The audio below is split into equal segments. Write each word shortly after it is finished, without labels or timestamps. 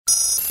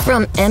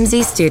From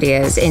MZ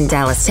Studios in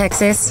Dallas,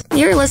 Texas,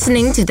 you're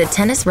listening to the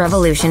Tennis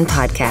Revolution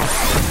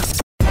podcast.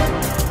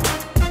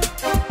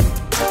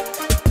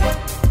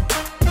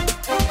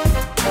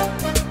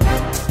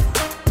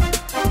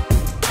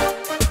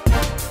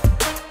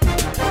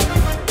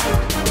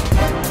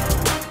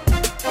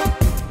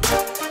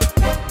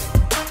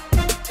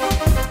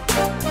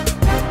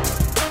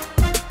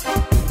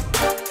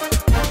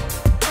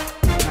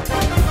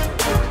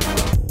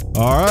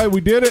 All right, we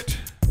did it.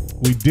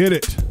 We did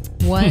it.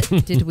 What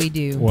did we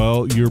do?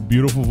 Well, your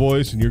beautiful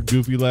voice and your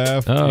goofy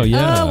laugh. Oh,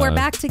 yeah. Oh, we're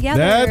back together.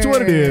 That's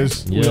what it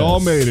is. Yes. We all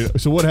made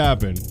it. So what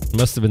happened?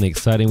 Must have been the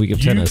exciting week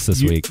of tennis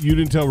this week. You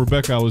didn't tell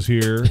Rebecca I was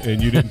here,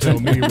 and you didn't tell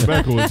me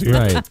Rebecca was here.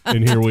 Right.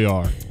 And here we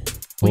are.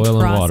 We Oil and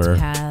crossed water.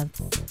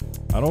 paths.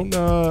 I don't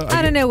know.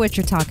 I don't know what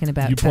you're talking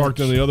about. You parked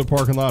Coach. in the other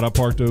parking lot. I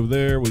parked over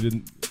there. We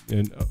didn't,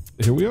 and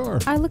here we are.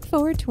 I look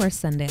forward to our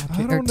Sunday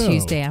I or don't know.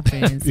 Tuesday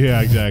afternoons.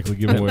 Yeah, exactly.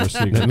 Giving away our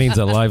secret. That means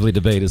a lively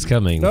debate is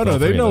coming. No, for all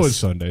they three of know us. it's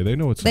Sunday. They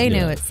know it's They Sunday.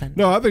 know it's Sunday.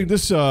 No, I think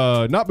this,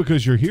 not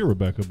because you're here,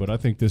 Rebecca, but I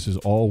think this is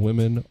all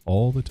women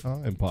all the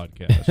time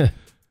podcast.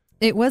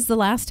 It was the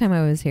last time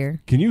I was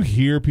here. Can you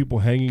hear people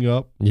hanging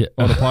up Yeah.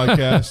 on the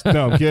podcast?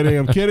 No, I'm kidding.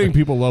 I'm kidding.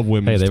 People love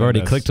women. Hey, they've already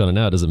clicked on it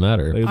now. It doesn't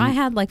matter. They- I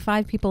had like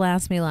 5 people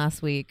ask me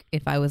last week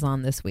if I was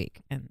on this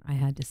week, and I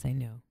had to say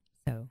no.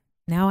 So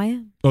now I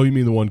am. Oh, you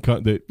mean the one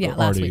that Yeah,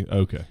 last already? week.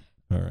 Okay.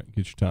 All right.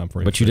 Get your time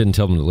frame. But you didn't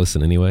tell them to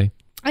listen anyway?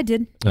 I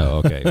did.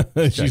 Oh,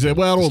 okay. She said,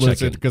 well, I don't Just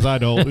listen checking. because I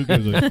don't. Who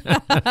gives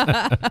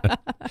a...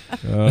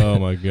 Oh,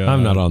 my God.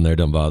 I'm not on there.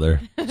 Don't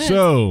bother.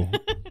 So,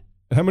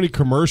 how many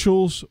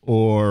commercials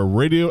or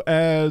radio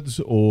ads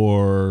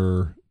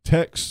or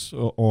texts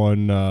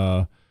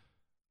on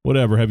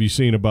whatever have you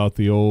seen about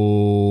the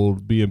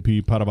old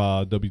BNP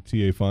Paribas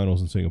WTA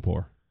finals in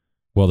Singapore?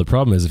 Well, the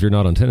problem is if you're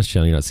not on Tennis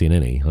Channel, you're not seeing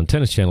any. On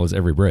Tennis Channel, it's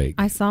every break.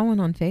 I saw one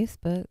on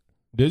Facebook.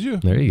 Did you?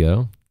 There you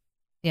go.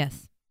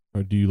 Yes.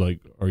 Or do you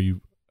are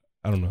you,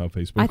 I don't know how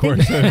Facebook I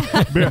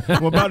think- works.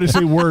 I'm about to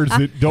say words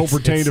that don't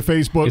pertain to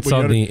Facebook. It's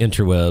but on the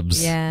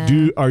interwebs.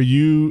 Yeah. are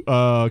you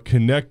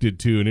connected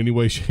to in any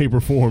way, shape,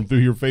 or form through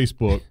your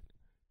Facebook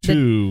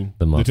to The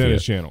the Mafia.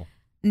 Tennis Channel?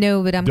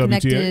 No, but I'm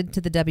WTA? connected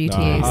to the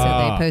WTA, so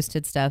Ah. they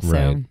posted stuff.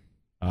 Right. So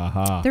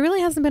Aha. there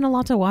really hasn't been a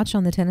lot to watch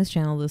on the Tennis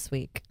Channel this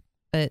week,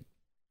 but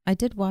I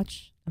did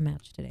watch a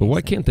match today. But why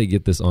so. can't they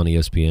get this on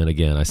ESPN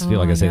again? I feel Oh,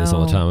 like I say this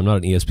all the no. time. I'm not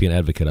an ESPN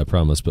advocate, I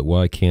promise, but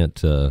why can't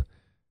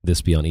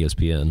this be on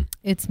ESPN?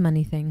 It's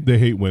money thing. They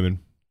hate women.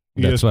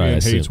 That's what I ESPN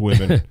hates assume.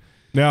 women.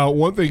 Now,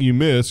 one thing you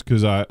missed,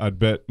 because I'd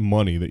bet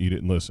money that you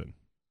didn't listen.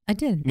 I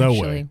did. No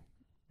actually. way.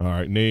 All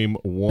right, name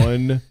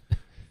one.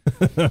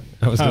 I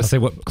was going to say,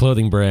 what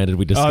clothing brand did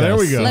we discuss? there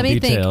we go. in Let me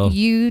detail? think.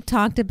 You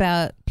talked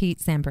about Pete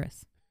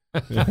Sampras.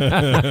 he a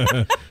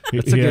has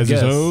good his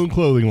guess. own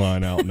clothing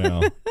line out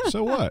now.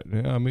 So what?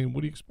 Yeah, I mean,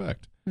 what do you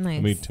expect? Nice.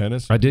 I mean,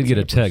 tennis. I did get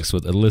a Sampras. text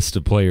with a list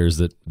of players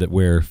that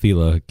wear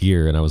Fila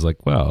gear, and I was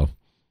like, wow.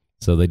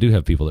 So they do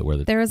have people that wear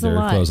There is a their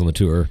lot. clothes on the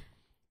tour.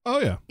 Oh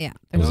yeah. yeah.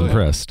 I was Oh, yeah.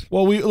 impressed.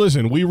 Well,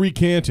 we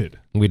recanted.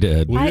 We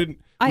did. We I didn't.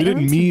 own We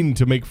didn't some- mean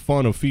to make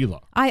fun of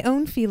Fila. I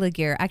own Fila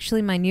gear.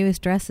 Actually, my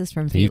newest dress is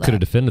from Fila. You could have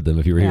defended them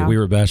if you were here. Yeah. We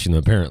were bashing them,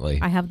 apparently.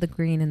 I have the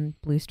green and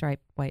blue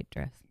striped white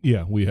dress.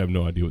 Yeah, we have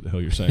no idea what the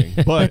hell you're saying.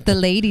 But But the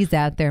ladies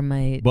out there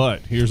might. but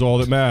here's all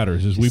that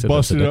matters: is You we said that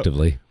busted up.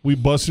 seductively. We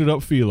busted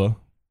up Fila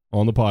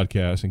on the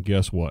podcast, and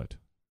guess what?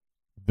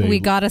 We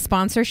got a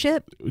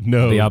sponsorship.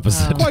 no The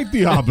opposite. Oh. Quite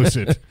the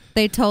opposite.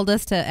 They told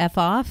us to F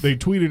off. They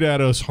tweeted at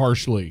us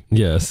harshly.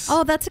 Yes.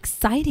 Oh, that's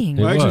exciting.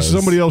 It Well, actually, was.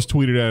 somebody else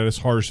tweeted at us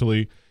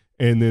harshly,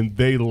 and then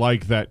they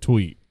liked that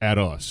tweet at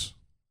us.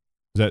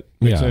 Does that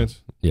make Yeah.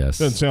 sense? Yes.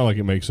 Doesn't sound like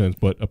it makes sense,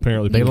 but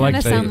apparently You people-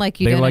 kinda sound like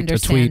you they don't liked a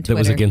understand tweet that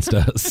was Twitter. against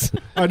us.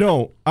 I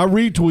don't. I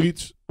read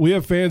tweets. We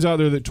have fans out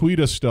there that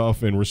tweet us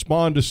stuff and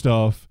respond to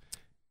stuff,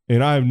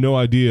 and I have no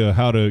idea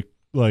how to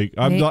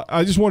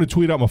I just want to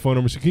tweet out my phone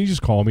number. So can you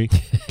just call me?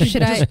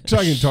 Should I? So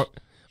I can talk.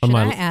 on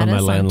my Should I add on my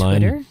us on landline.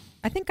 Twitter?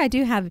 I think I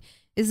do have.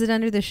 Is it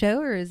under the show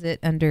or is it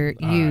under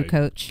you, I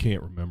Coach?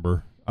 Can't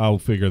remember. I'll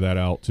figure that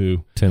out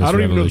too. Tennis I don't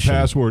even know the Revolution.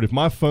 password.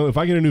 If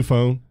I get a new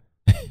phone,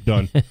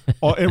 done.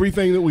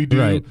 Everything that we do,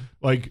 Right.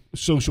 like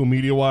social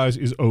media wise,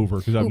 is over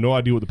because I have no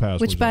idea what the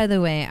password is. Which, by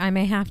the way, I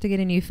may have to get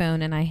a new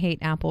phone, and I hate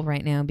Apple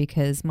right now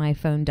because my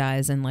phone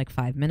dies in like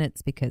 5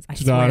 minutes because I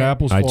It's swear not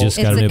Apple's I fault. just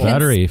it's got a new cons-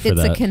 battery for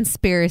it's that. a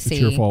conspiracy.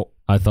 It's your fault.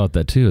 I thought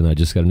that too, and I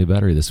just got a new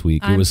battery this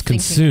week. I'm it was thinking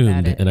consumed,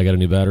 about it. and I got a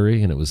new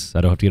battery, and I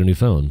don't have to get a new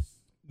phone.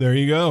 There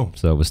you go.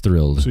 So I was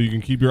thrilled. So you can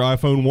keep your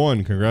iPhone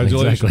 1.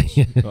 Congratulations.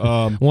 Exactly.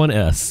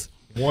 1S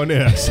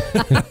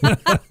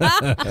 $1.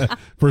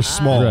 for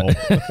small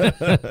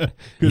because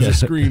the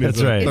screen is That's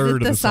a right. Is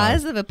third it the of the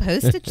size of a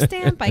postage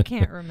stamp? I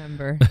can't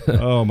remember.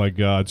 Oh my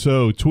God.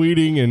 So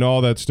tweeting and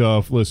all that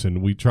stuff.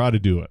 Listen, we try to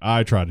do it.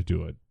 I try to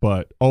do it,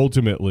 but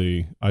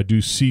ultimately I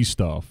do see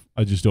stuff.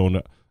 I just don't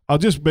know. I'll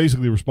just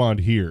basically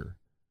respond here.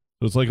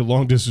 So it's like a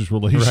long distance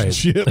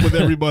relationship with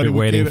everybody. You're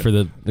waiting for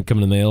the come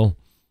in the mail.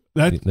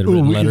 that. the ooh,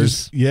 written we can letters.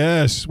 just-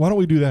 yes. Why don't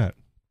we do that?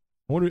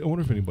 I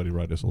wonder if anybody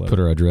write us a letter. Put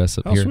our address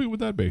up How here. sweet would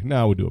that be?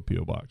 Now we do a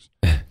P.O. box.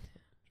 Trying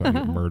to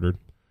get murdered.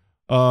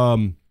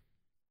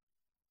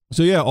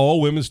 So yeah,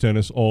 all women's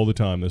tennis all the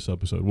time this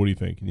episode. What do you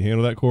think? Can you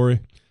handle that, Corey?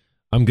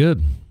 I'm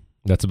good.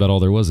 That's about all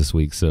there was this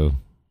week, so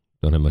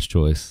don't have much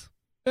choice.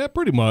 Yeah,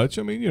 pretty much.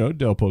 I mean,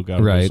 Delpo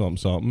got Right.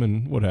 something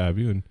and what have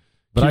you. And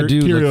But I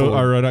do look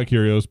forward- or not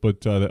Kyrgios,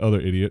 but the other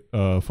idiot,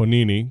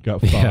 Fonini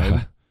got 5.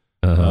 Yeah.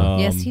 Uh-huh.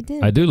 Yes, he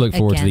did. I do look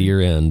forward to the Again.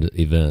 year-end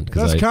event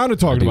because That's kind of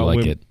talking do about like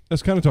women. it.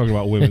 That's kind of talking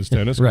about women's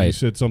tennis. 'Cause He Right.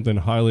 said something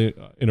highly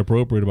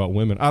inappropriate about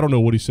women. I don't know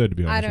what he said, to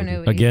be honest. I don't know.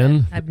 with What he Again?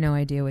 said. I have no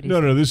idea what he you.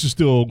 said. No, this is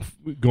still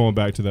going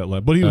back to that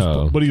level. But he was,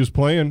 Oh. but he was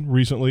playing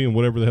recently, and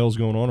whatever the hell's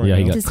going on right Yeah,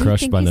 he now. got Does crushed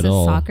he think by he's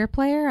Nadal. a soccer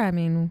player? I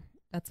mean,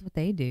 that's what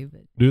they do.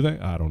 But Do they?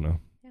 I don't know.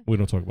 Yeah. We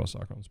don't talk about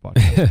soccer on this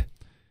podcast.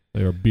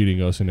 They are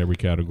beating us in every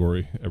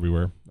category,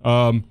 everywhere.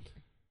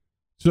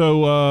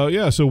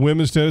 So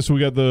women's tennis. So we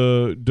got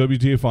the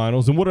WTA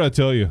finals. And what did I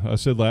tell you? I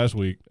said last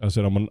week. I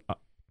said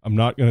I'm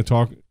not going to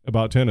talk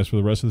about tennis for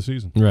the rest of the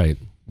season. Right.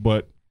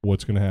 But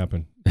what's going to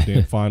happen? The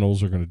damn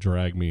finals are going to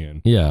drag me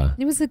in. Yeah.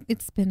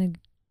 it's been a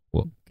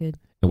Well, good.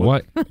 And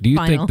why do you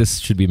Final. think this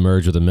should be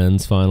merged with the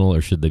men's final,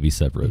 or should they be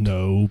separate?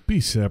 No, be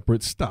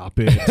separate. Stop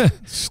it.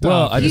 Stop.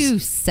 Well, I it.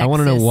 just I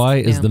want to know sexist. why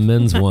is No. the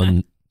men's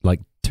one like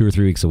 2 or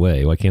 3 weeks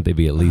away? Why can't they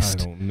be at I least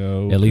don't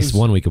know.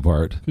 1 week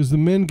apart? Because the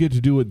men get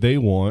to do what they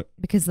want,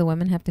 Because the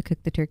women have to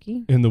cook the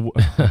turkey. and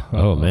the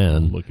Oh,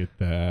 man. look at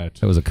that.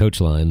 That was a coach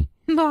line.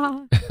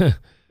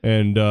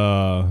 And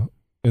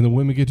the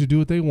women get to do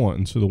what they want,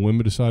 and so the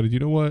women decided, you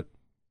know what?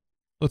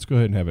 Let's go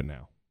ahead and have it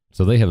now.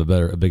 So they have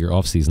a bigger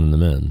off season than the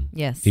men.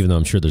 Yes. Even though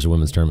I'm sure there's a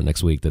women's tournament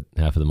next week that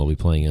half of them will be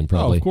playing in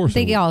probably. Oh, of course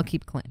they will. all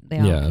keep playing. They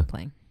all Yeah. keep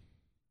playing.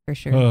 For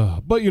sure.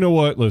 But you know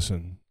what?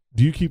 Listen,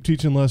 do you keep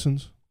teaching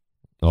lessons?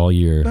 All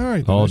year. All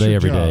right, then, all that's day, your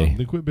every job. day.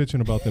 Then quit bitching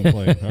about them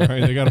playing. All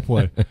right, they got to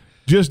play.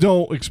 Just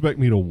don't expect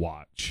me to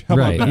watch. How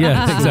Right. about that?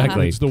 Yeah,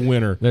 exactly. It's the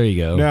winner. There you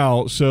go.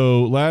 Now,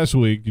 so last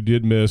week you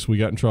did miss. We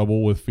got in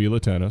trouble with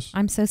Fila Tennis,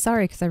 I'm so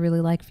sorry because I really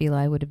like Fila.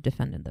 I would have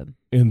defended them.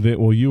 and then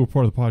you were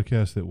part of the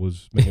podcast that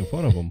was making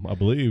fun of them. I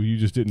believe you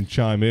just didn't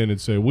chime in and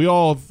say we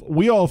all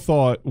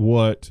thought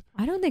what.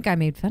 I don't think I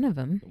made fun of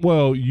them.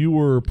 Well, you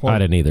were part. I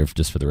didn't either,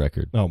 just for the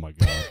record. Oh my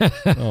god.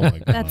 Oh my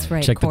god. That's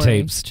right. Check Corey. the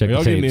tapes. Check Are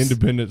y'all the getting tapes.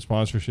 independent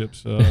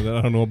sponsorships that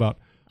I don't know about?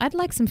 I'd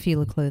like some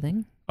Fila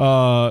clothing.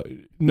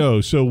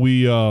 No. So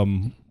we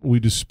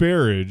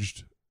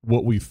disparaged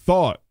what we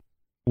thought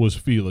was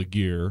Fila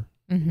gear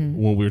Mm-hmm.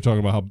 when we were talking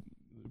about how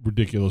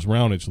ridiculous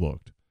Roundage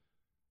looked.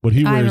 But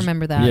he I wears.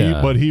 remember that.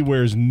 Yeah. But he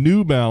wears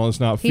New Balance,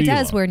 not He Fila.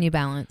 does wear New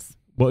Balance.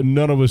 But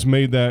none of us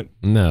made that.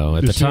 No,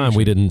 at the time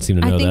we didn't seem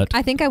to know that.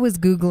 I think I was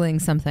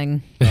Googling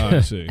something,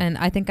 I see. and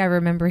I think I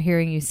remember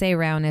hearing you say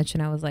Roundage,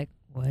 and I was like,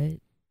 "What?"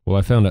 Well,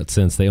 I found out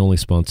since they only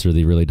sponsor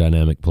the really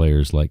dynamic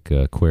players like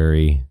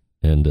Query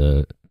and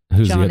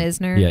who's John the,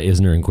 Isner. Yeah,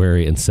 Isner and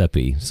Query and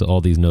Seppi. So all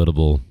these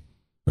notable,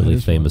 really That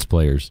is famous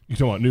players. You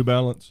talking about New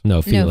Balance?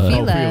 No, Fila.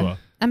 Fila. Oh, Fila.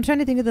 I'm trying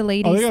to think of the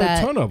ladies Oh, they got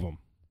that a ton of them.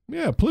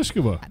 Yeah,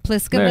 Pliskova.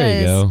 Pliskova There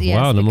you go. is. Yes,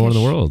 Wow, number one in the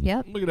because- world.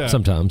 Yep. Look at that.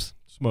 Sometimes.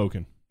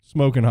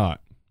 Smoking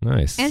hot.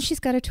 Nice. And she's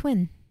got a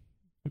twin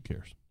Who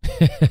cares?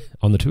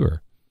 on the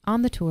tour.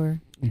 on the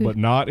tour. But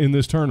not in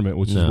this tournament,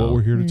 which is No. what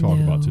we're here to talk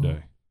about No. today.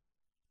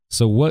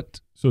 So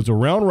what? So it's a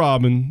round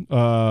robin.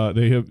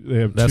 They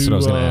have. That's two, what I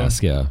was going to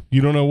ask. Yeah.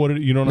 You don't know what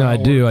it. You don't know. No, how I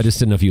it do. I works? just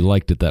didn't know if you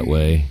liked it that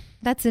way.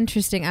 That's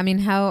interesting. I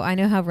mean, I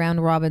know how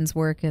round robins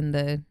work in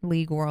the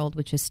league world,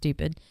 which is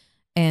stupid.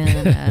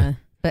 And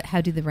but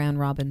how do the round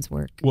robins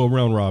work? Well,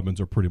 round robins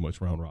are pretty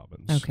much round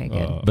robins. Okay,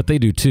 good. But they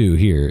do two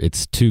here.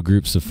 It's 2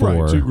 groups of 4.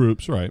 right, 2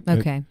 groups, right?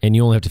 Okay. And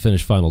you only have to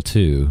finish final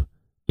 2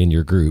 in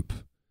your group.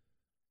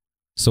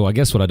 So I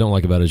guess what I don't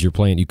like about it is you're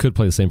playing. You could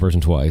play the same person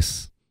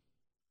twice.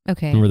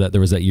 Okay. Remember that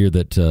there was that year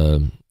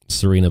that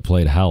Serena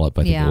played Halep,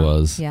 I think yeah. it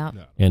was, Yeah.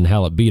 and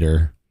Halep beat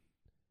her,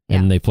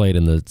 and Yeah. they played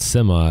in the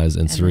semis,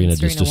 and then Serena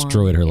just Serena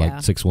destroyed her won, like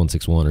yeah. 6-1,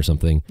 6-1 or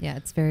something. Yeah.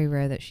 It's very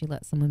rare that she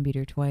let someone beat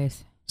her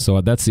twice. So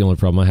that's the only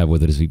problem I have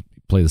with it is if you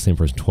play the same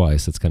person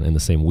twice. It's kind of in the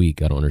same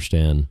week. I don't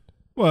understand.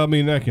 Well, I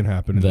mean that can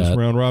happen in this That-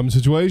 round robin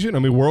situation. I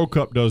mean, World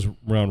Cup does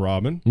round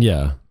robin,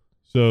 Yeah,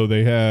 so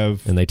they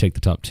have. and they take the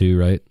top 2,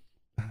 right?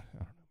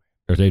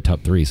 Or they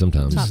top 3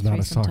 sometimes. This Top is not 3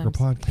 a soccer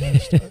sometimes.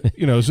 podcast.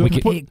 You know, so We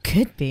could- It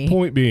could be.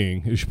 point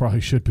being, it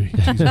probably should be.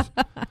 Jesus.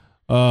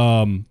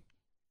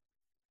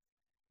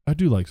 I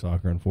do like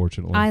soccer,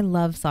 unfortunately. I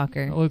love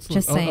soccer. Let's-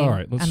 Just all saying.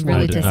 right, let's I'm slow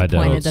really it down. I don't.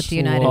 disappointed that the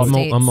United Slow-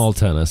 States. I'm all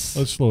tennis.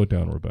 Let's slow it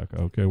down, Rebecca.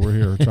 Okay, we're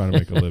here trying to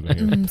make a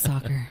living here.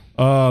 Soccer.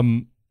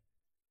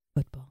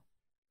 Football.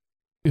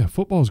 Yeah,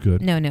 football's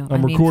good. No, I'm I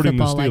mean recording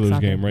the football like Steelers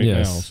soccer. game right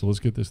Yes. now, so let's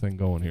get this thing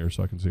going here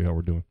so I can see how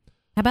we're doing.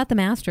 How about the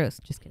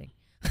Astros? Just kidding.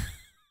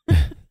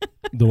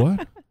 The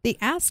what? The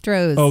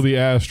Astros. Oh, the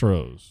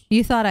Astros.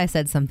 You thought I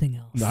said something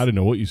else. I didn't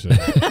know what you said.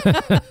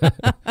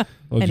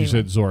 Well, Anyway. you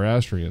said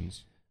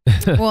Zoroastrians.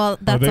 Well,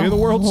 that's they a in the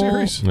World whole-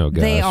 Series? Oh,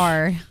 gosh. They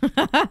are.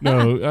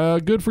 No,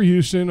 good for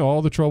Houston.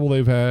 All the trouble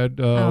they've had,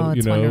 Oh,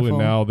 it's and wonderful.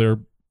 now they're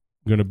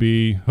going to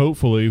be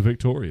hopefully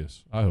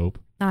victorious. I hope.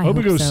 I hope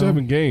it goes so.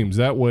 7 games.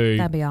 That way,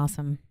 That'd be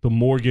awesome. the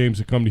more games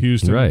that come to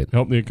Houston Right.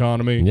 help the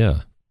economy.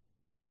 Yeah.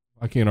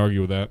 I can't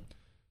argue with that.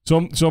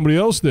 Somebody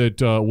else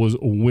that was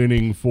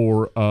winning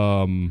for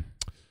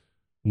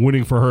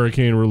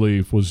hurricane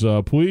relief was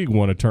Puig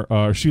won a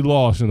turn. She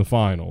lost in the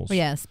finals.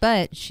 Yes,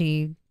 but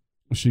she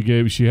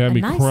had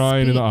me nice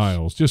crying in the speech.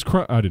 aisles. Just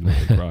cry. I didn't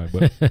really cry,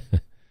 but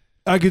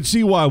I could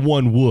see why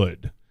one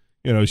would.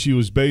 She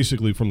was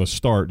basically from the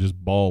start just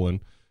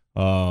bawling.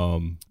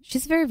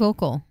 She's very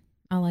vocal.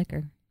 I like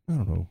her. I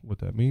don't know what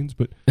that means,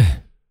 but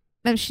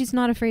No, she's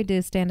not afraid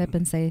to stand up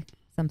and say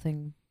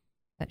something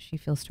that she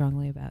feels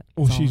strongly about.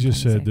 well, That's all she I'm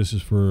just trying to said say. this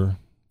is for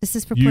This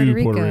is for you, Puerto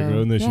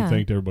Rico. and then Yeah. she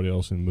thanked everybody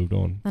else and moved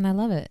on. And I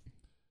love it.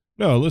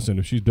 No, listen,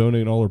 if she's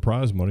donating all her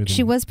prize money, then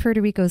She was Puerto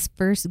Rico's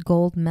first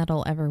gold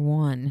medal ever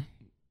won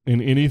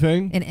in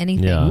anything. in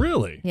anything. Yeah.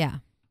 Really? Yeah.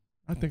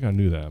 I think I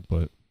knew that,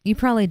 but You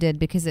probably did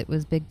because it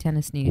was big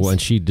tennis news. Well,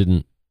 and she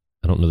didn't.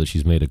 I don't know that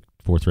she's made a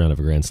fourth round of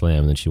a Grand Slam,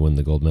 and then she won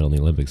the gold medal in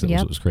the Olympics. That was Yep.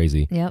 what was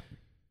crazy. Yep.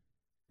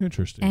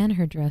 interesting. And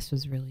her dress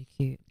was really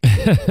cute.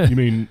 You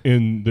mean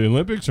in the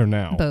Olympics or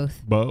now?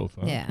 Both. Both.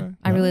 Yeah. Okay.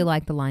 I really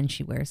like the line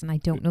she wears, and I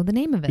don't know the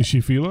name of Is it. she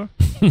Fila?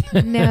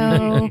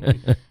 No.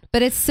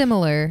 But it's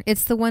similar.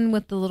 It's the one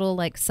with the little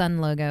sun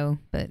logo.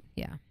 But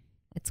yeah,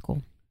 it's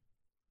cool.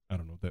 I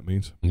don't know what that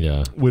means.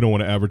 Yeah. We don't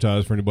want to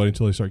advertise for anybody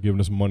until they start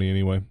giving us money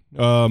anyway.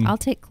 I'll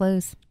take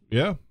clothes.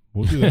 Yeah,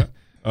 we'll do that.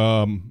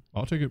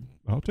 I'll take it.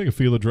 I'll take a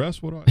Fila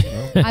dress. What do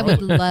I? I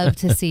would love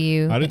to see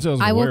you. I didn't say I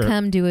was I gonna will wear it.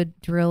 come do a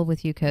drill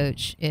with you,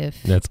 Coach,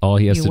 if That's all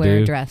he has you to wear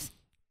do. a dress.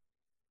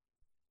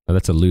 Oh,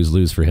 that's a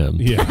lose-lose for him.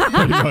 Yeah,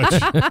 pretty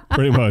much.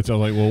 Pretty much. I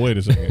was like, well, wait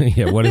a second.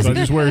 Yeah, what is If I he?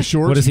 just wear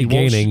shorts. What is he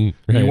won't gaining?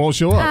 He Right. won't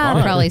show up. I'll All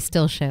right. probably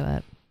still show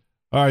up.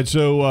 All right,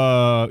 so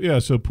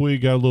so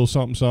Puig got a little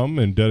something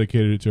and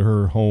dedicated it to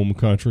her home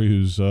country,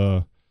 who's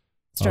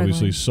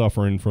obviously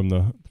suffering from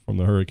the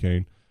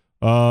hurricane.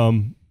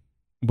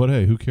 But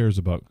hey, who cares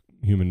about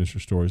human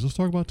interest stories? Let's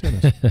talk about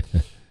tennis.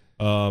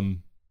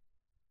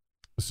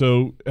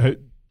 So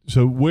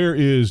where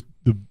is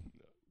the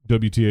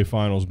WTA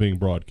finals being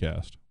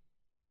broadcast?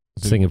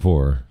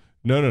 Singapore.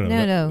 No.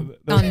 No.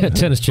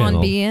 Tennis channel.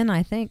 On BN,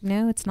 I think.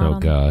 No, it's not Oh on.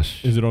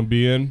 gosh. Is it on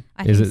BN?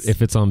 I Is think it?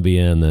 If it's on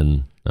BN,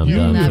 then I'm You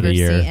done for never the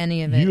year. see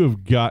any of it. You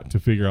have got to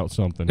figure out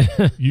something.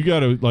 You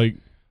got to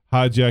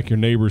hijack your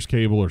neighbor's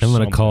cable or I'm something.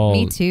 going to call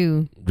Me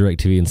too.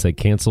 DirecTV and say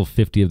cancel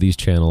 50 of these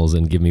channels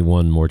and give me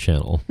one more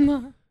channel,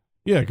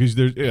 Yeah, because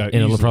there's and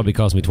it'll probably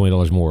cost me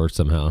 $20 more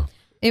somehow.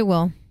 It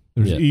will.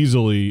 there's Yeah.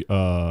 easily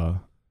I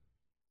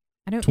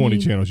don't 20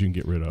 need, channels you can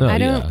get rid of. Oh, I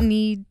don't yeah.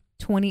 need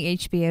 20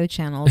 HBO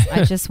channels.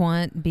 I just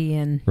want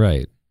BN.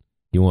 Right.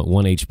 You want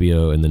one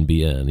HBO and then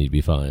BN, you'd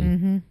be fine.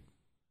 Mm-hmm.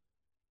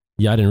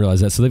 Yeah, I didn't realize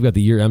that. So they've got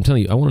the year. I'm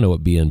telling you, I want to know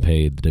what BN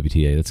paid the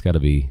WTA. That's got to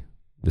be.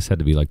 This had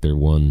to be like their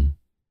one,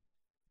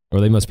 or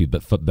they must be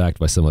backed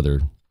by some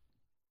other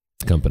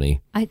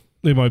company.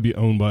 They might be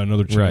owned by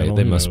another channel. Right,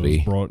 they must it's be.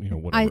 Brought,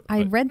 whatever.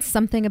 I read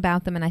something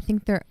about them, and I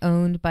think they're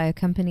owned by a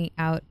company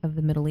out of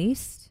the Middle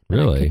East. But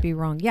I Really? could be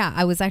wrong. Yeah,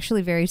 I was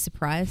actually very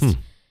surprised.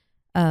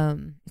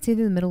 It's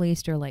either the Middle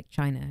East or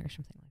China or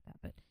something like that.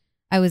 But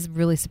I was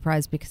really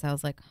surprised because I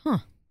was like, huh,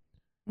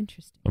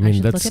 interesting. I mean,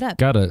 should that's look it up.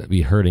 got to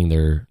be hurting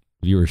their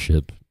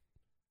viewership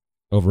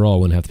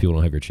overall when half the people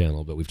don't have your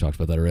channel. But we've talked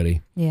about that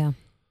already. Yeah.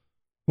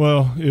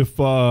 Well, if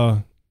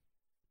I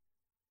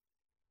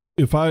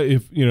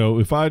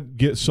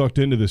get sucked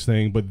into this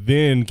thing, but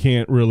then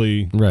can't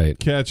really Right.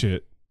 catch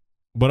it,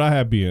 but I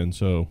have BN,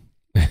 so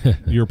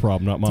your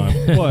problem, not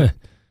mine.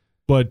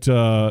 But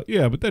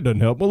that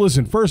doesn't help. Well,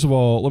 listen, first of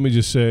all, let me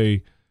just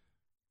say,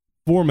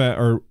 format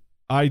or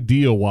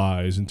idea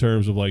wise, in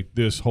terms of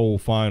this whole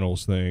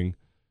finals thing.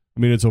 I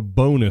mean, it's a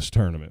bonus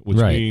tournament, which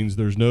Right. means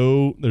there's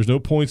no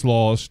points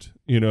lost,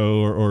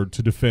 or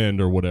to defend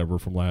or whatever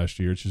from last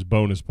year. It's just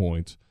bonus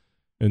points.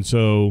 And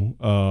so,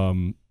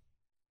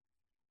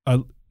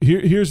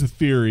 here's the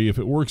theory. If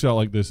it works out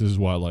like this is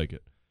why I like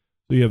it.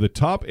 So you have the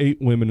top 8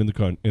 women in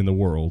the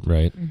world,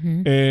 Right.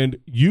 Mm-hmm. and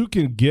you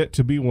can get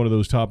to be one of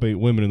those top 8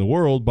 women in the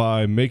world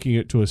by making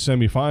it to a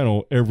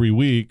semifinal every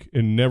week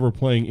and never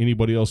playing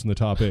anybody else in the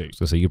top 8.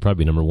 So you'd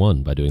probably be number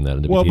one by doing that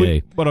in Well,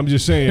 WTA. but I'm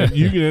just saying,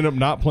 you can end up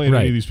not playing any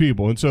Right. of these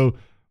people. And so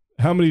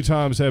how many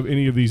times have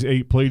any of these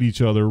 8 played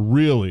each other,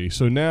 really?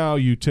 So now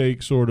you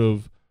take sort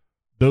of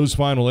those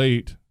final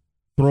 8,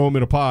 throw them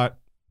in a pot,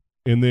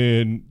 and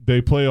then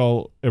they play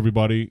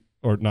everybody,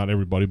 or not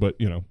everybody, but,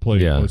 play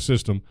Yeah. a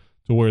system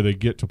to where they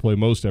get to play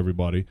most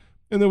everybody.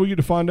 And then we get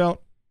to find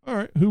out, all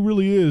right, who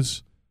really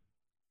is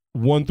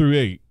 1 through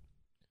 8.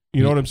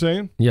 You know what I'm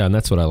saying? Yeah, and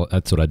that's what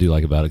I do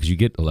like about it, because you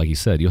get, like you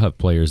said, you'll have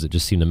players that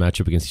just seem to match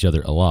up against each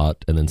other a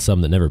lot, and then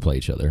some that never play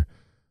each other.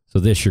 So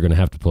this, you're going to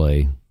have to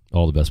play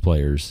all the best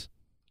players.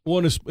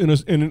 Well, in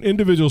an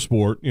individual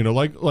sport,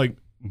 like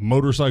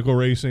motorcycle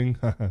racing.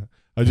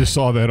 I just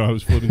saw that. I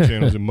was flipping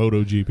channels in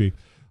MotoGP.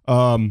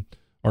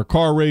 Or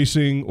car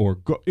racing, or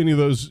any of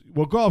those.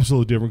 Well, golf's a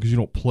little different because you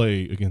don't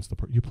play against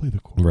you play the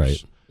course.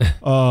 Right.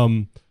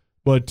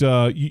 But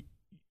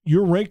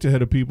you're ranked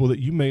ahead of people that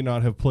you may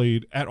not have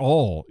played at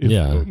all.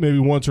 Maybe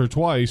once or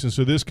twice. And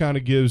so this kind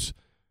of gives,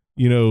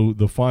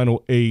 the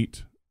final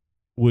 8,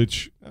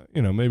 which,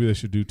 maybe they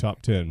should do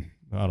top 10.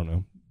 I don't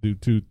know. do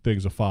 2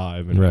 things of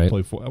 5 and Right.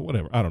 play 4,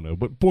 whatever. I don't know.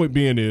 But point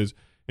being is,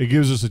 it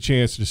gives us a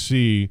chance to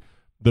see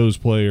those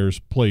players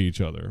play each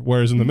other.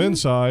 Whereas in the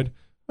men's side,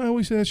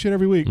 we say that shit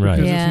every week Right.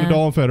 because Yeah. it's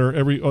Nadal and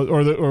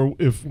Federer or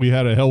if we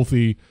had a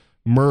healthy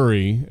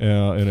Murray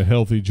and a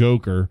healthy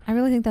Joker. I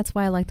really think that's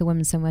why I like the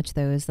women so much,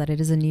 though, is that it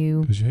is a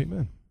new, Because you hate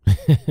men.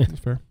 That's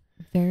fair.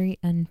 very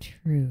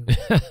untrue.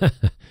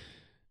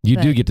 You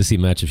do But- get to see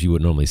matches you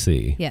wouldn't normally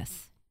see.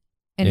 Yes.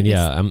 And it's-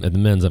 yeah, at the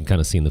men's, I'm kind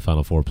of seeing the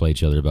Final Four play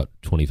each other about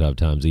 25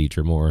 times each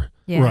or more.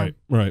 yeah.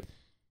 Right.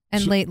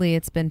 And So- lately,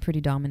 it's been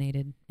pretty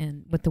dominated,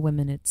 and with the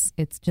women, it's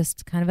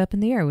just kind of up in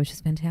the air, which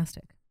is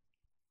fantastic.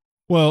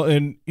 Well,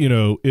 and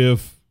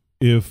if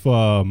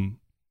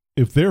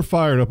they're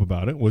fired up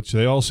about it, which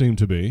they all seem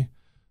to be,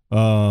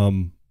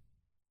 and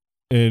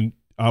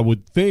I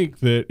would think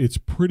that it's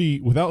pretty,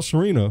 without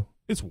Serena,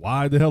 it's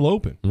wide the hell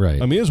open.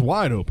 Right. I mean, it's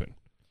wide open.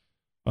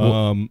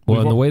 Well, and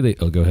the way they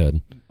go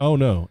ahead. Oh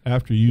no!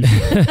 After you,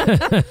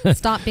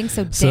 Stop being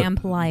so So, damn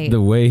polite. The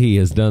way he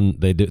has done,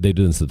 they do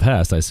this in the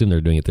past. I assume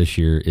they're doing it this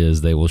year. Is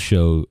they will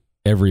show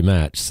every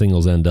match,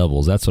 singles and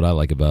doubles. That's what I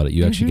like about it.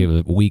 You actually give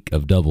a week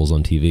of doubles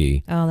on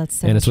TV, Oh, that's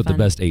so and much it's with fun.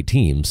 the best 8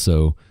 teams.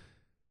 So,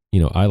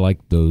 I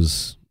like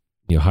those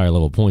higher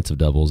level points of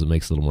doubles. It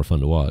makes it a little more fun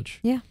to watch.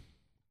 yeah.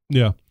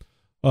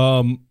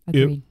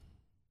 Agreed.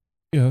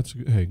 Yeah, that's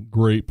hey,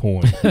 great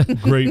point.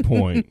 Great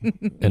point.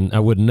 And I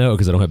wouldn't know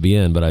because I don't have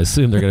BN, but I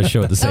assume they're going to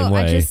show it the same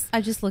way.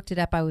 I just looked it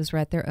up. I was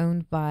right. They're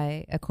owned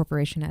by a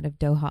corporation out of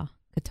Doha,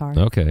 Qatar.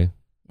 Okay,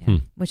 Yeah,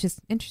 which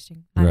is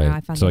interesting. I don't know, I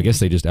right. found So it I guess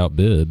they just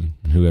outbid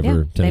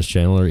whoever, Yeah, Tennis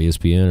Channel or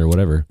ESPN or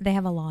whatever. they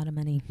have a lot of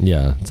money.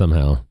 Yeah,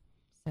 somehow.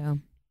 So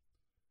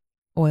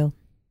oil.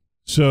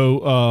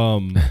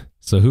 So,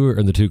 So who are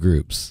in the 2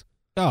 groups?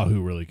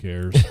 who really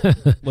cares?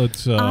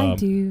 Let's. I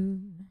do.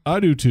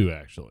 I do too,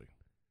 actually.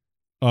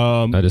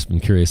 I've just been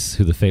curious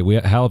who the fate.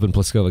 Halep and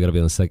Pliskova got to be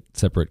in the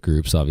separate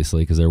groups,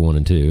 obviously, because they're 1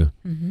 and 2.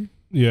 Mm-hmm.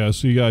 Yeah,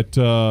 so you got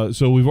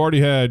so we've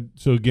already had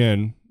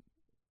again,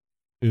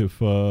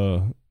 if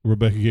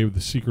Rebecca gave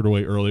the secret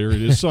away earlier,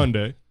 it is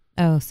Sunday.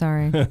 Oh,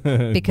 sorry.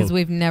 Because But,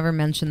 we've never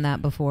mentioned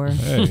that before.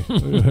 hey,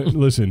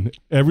 listen,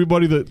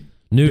 everybody that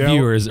New Down-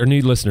 viewers or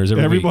new listeners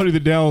every everybody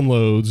that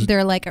downloads,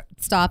 They're like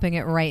stopping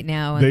it right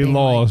now. And they being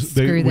lost.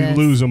 Like, Screw we this.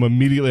 lose them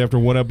immediately after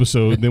one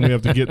episode. Then we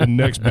have to get the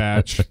next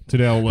batch to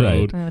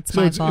download. Oh, it's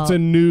So my it's fault. a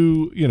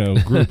new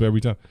group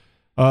every time.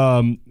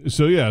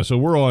 So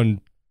we're on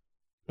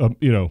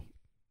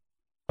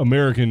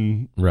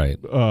American Right.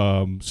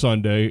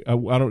 Sunday. I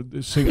don't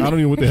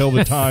even know what the hell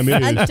the time is.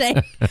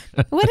 Sunday.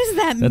 What does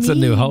that mean? That's a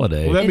new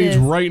holiday. Well, that It means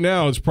is. right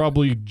now it's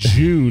probably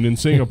June in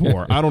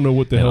Singapore. I don't know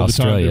what the in hell the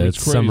time Australia. is.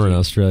 It's crazy. summer in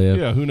Australia.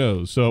 Yeah, who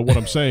knows? So what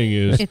I'm saying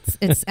is,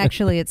 It's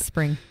actually it's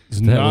spring. it's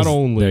not There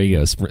only you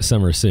go.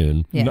 Summer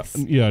soon. Yes.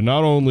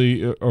 not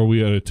only are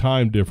we at a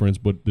time difference,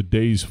 but the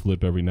days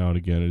flip every now and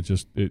again. It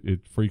just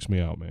it freaks me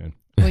out, man.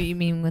 What do you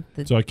mean with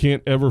the? So I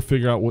can't ever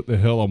figure out what the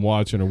hell I'm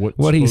watching or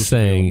What he's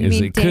saying You is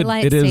mean it could.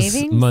 daylight It is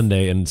savings?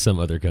 Monday in some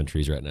other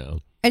countries right now.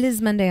 It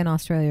is Monday in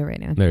Australia right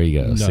now. There you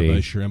go. Another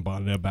See, shrimp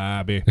on the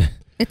baby.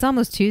 It's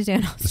almost Tuesday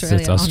in Australia.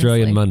 it's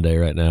Australian honestly. Monday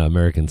right now.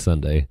 American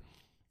Sunday.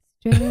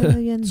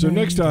 Australian So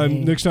next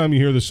Monday. time you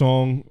hear the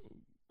song,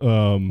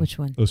 Which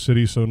one? "A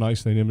City So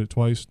Nice They Named It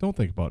Twice," don't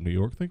think about New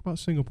York. Think about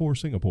Singapore,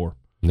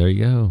 There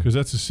you go. because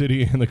that's a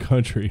city and the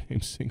country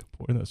named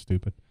Singapore. That's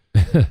stupid.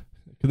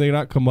 Can they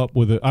not come up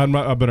with it? I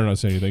better not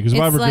say anything because if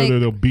I It's ever go like- there,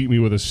 they'll beat me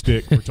with a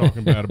stick for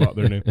talking bad about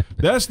their name.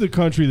 That's the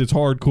country that's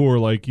hardcore.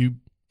 Like you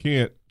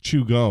can't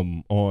chew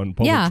gum on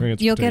public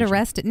transportation. you'll get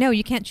arrested. No,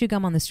 you can't chew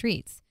gum on the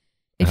streets.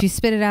 If you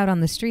spit it out on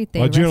the street, they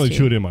I arrest generally you.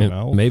 chew it in my And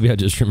mouth. maybe I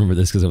just remember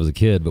this because I was a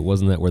kid, but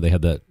wasn't that where they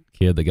had that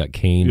kid that got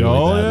caned really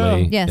Oh, yeah.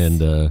 badly? Yes.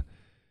 And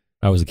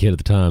I was a kid at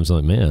the time, so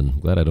I'm like, man,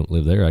 glad I don't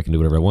live there. I can do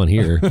whatever I want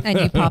here. And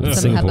you pop In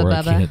some Hubba Singapore, I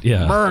Bubba. can't.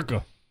 Yeah.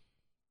 America.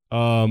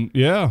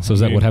 Yeah. So is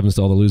that what happens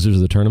to all the losers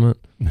of the tournament?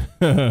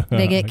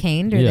 They get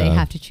caned or they Yeah.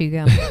 have to chew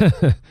gum.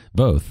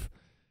 Both.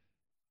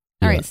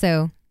 All Yeah. right,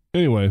 so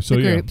Anyway, so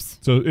the yeah. groups.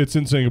 So it's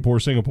in Singapore.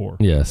 The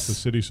Yes.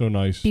 city so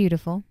nice.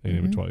 Beautiful. They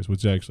name it Mhm. twice, which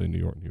is actually New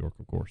York,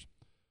 of course.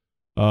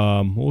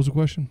 What was the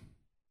question?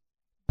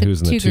 The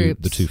Who's in the two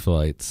groups. the 2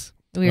 flights?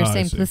 We were I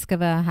saying see.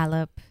 Pliskova,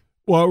 Halep.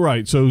 Well,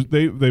 right. So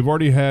they've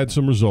already had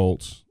some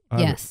results. I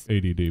have Yes.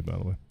 ADD, by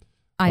the way.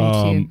 I do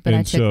too, but I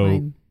and took so-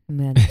 mine.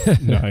 Med.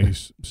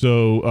 Nice.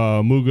 So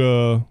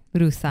Muga,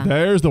 Rusa.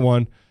 there's the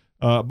one.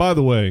 By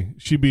the way,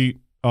 she beat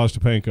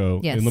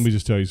Ostapenko. Yes. And let me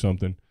just tell you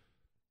something.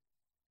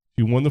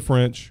 She won the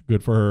French.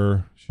 Good for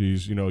her.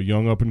 She's, a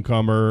young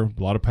up-and-comer,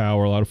 a lot of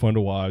power, a lot of fun to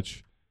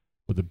watch.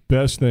 But the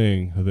best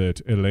thing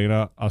that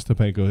Elena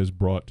Ostapenko has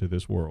brought to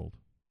this world,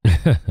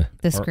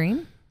 The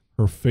scream?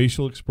 her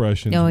facial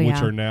expressions, Oh, which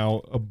yeah. are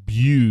now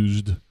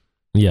abused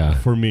Yeah.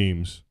 for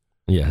memes.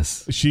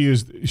 Yes. She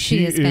is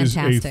a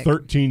fantastic.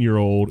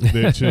 13-year-old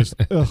that's just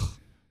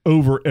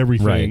over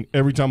everything. Right.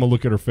 Every time I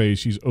look at her face,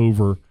 she's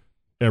over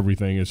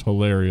everything. It's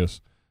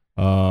hilarious.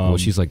 Well,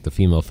 she's like the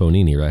female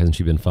Fonini, right? Hasn't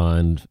she been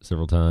fined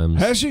several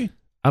times? has she?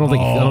 I don't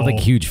think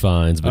Oh. huge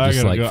fines, but I just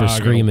gotta like go- for I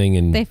gotta- screaming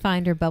and They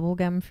fined her bubble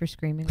gum for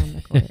screaming on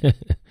the court.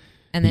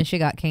 And then she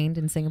got caned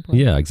in Singapore.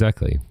 Yeah,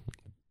 exactly.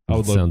 I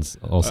would Sounds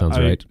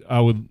right.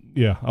 I would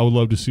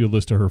love to see a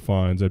list of her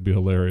fines. That'd be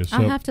hilarious.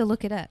 I'll have to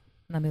look it up.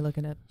 Let me look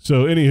it up.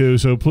 So anywho,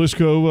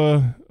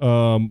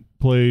 Pliskova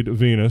played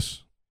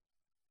Venus,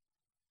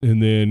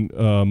 and then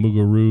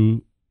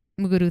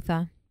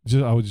Muguruza.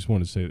 I would just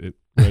want to say it.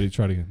 Ready?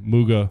 Try it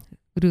again.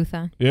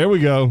 Rutha. There we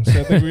go. So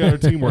I think we got our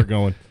teamwork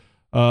going.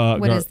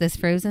 What is this,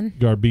 Frozen?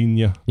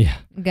 Garbina. Yeah.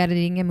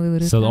 Gardenia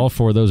Muguruza. So all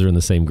four of those are in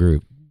the same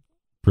group,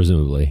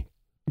 presumably.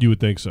 You would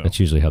think so. That's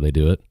usually how they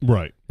do it.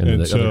 Right. And then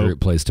the other group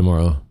plays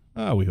tomorrow.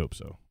 We hope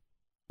so.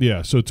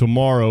 Yeah, so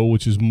tomorrow,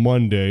 which is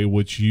Monday,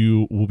 which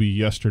you will be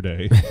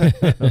yesterday,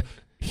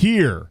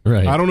 here.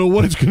 Right. I don't know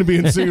what it's going to be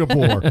in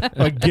Singapore.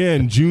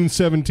 Again, June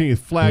 17th,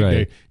 Flag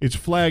Day. It's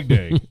Flag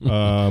Day,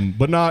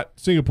 but not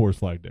Singapore's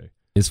Flag Day.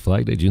 Is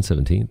Flag Day June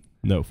 17th?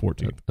 No,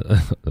 14th.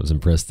 I was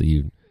impressed that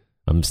you...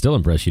 I'm still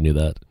impressed you knew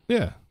that.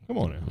 Yeah, come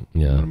on now.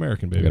 Yeah. I'm an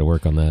American, I baby. got to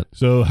work on that.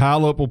 So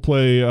Halep will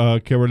play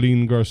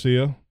Caroline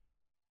Garcia.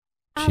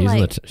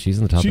 She's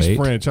in the top She's 8.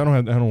 French. I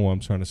don't know why I'm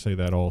trying to say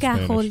that all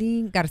Spanish.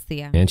 Caroline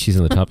Garcia. And she's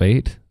in the top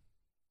 8?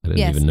 I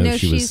didn't even know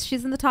she was...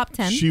 she's in the top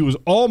 10. She was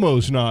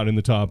almost not in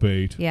the top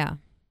 8. Yeah.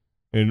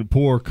 And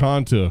poor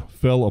Konta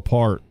fell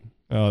apart.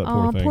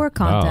 Poor thing. Poor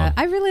Konta. Wow.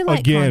 I really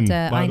like Again,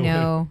 Konta. by I the way.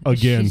 know.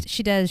 Again.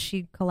 She does.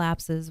 She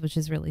collapses, which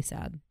is really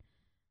sad.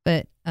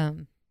 But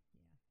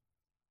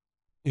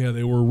yeah,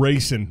 they were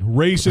racing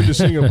to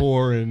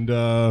Singapore,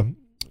 and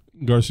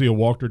Garcia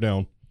walked her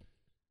down.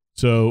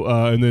 So,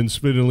 and then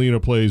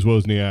Svitolina plays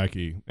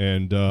Wozniacki,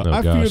 and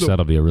I fear that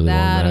that'll be a really long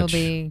match.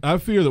 I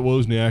fear that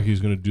Wozniacki is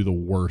going to do the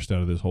worst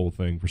out of this whole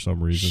thing for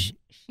some reason.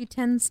 She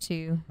tends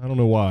to. I don't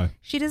know why.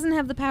 She doesn't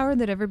have the power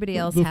that everybody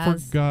else The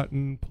has.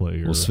 forgotten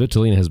player. Well,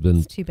 Svitolina has been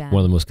It's too bad.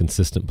 one of the most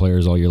consistent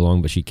players all year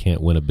long, but she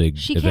can't win a big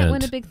She event. can't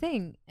win a big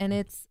thing, and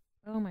it's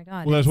oh my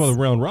god. Well, that's why the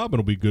round robin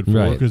will be good for her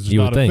Right. because it's You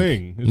not would a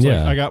think. thing. It's Yeah.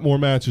 like I got more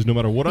matches no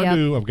matter what I Yep.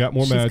 do. I've got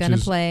more she's matches. gonna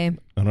play. I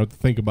don't have to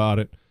think about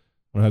it.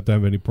 I don't have to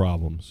have any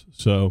problems.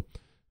 So,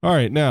 all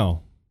right,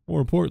 now, more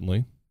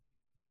importantly,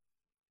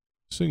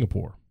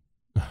 Singapore.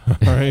 All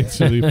right,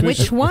 so the official,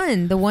 Which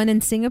one? The one in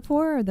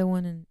Singapore or the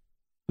one in?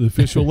 the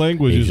official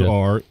languages Asia.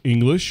 are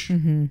English,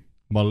 Mm-hmm.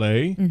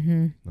 Malay,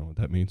 Mm-hmm. know what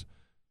that means,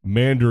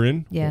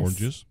 Mandarin, Yes.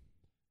 oranges,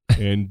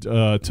 and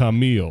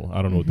Tamil.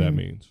 I don't know what that Mhm.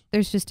 means.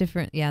 There's just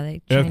different. Yeah,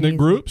 they Ethnic Chinese-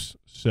 groups,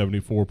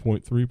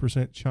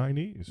 74.3%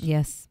 Chinese.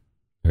 Yes.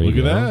 There you Look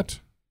at go. that.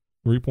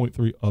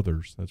 3.3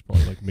 others. That's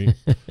probably like me.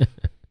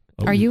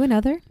 Are you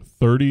another?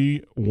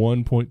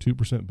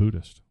 31.2%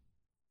 Buddhist.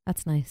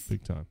 That's nice.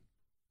 Big time.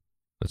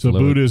 That's So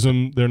lower.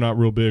 Buddhism, they're not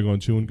real big on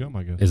chewing gum,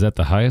 I guess. Is that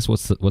the highest?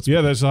 What's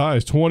Yeah, that's the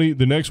highest. 20.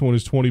 The next one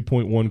is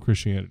 20.1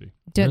 Christianity.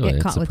 Don't Really?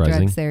 get That's caught with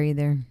surprising. drugs there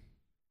either.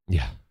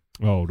 Yeah.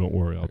 Oh, don't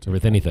worry. I'll take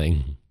With it.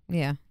 anything.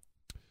 Yeah.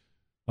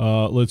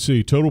 Let's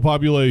see. Total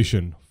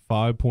population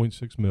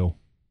 5.6 mil.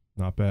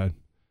 Not bad.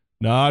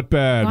 Not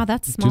bad. Wow,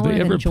 that's Do smaller they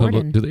ever than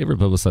Jordan. do they ever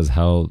publicize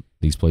how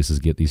these places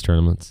get these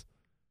tournaments?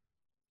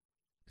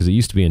 Because it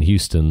used to be in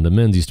Houston. The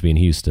men's used to be in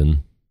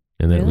Houston,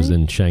 and then it was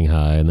Really? in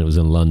Shanghai, and then it was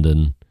in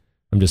London.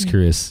 I'm just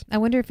curious. I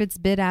wonder if it's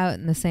bid out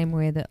in the same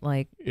way that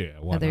like Yeah,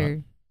 why other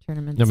not?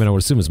 tournaments. I mean, I would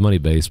assume it's money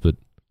based, but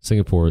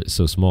Singapore is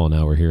so small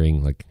now. We're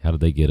hearing like, how did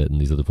they get it, and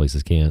these other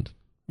places can't.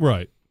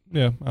 Right.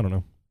 Yeah, I don't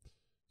know.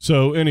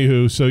 So,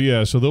 anywho,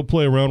 so they'll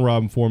play a round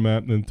robin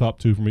format, and then top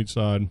 2 from each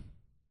side.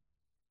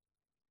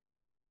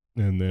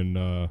 And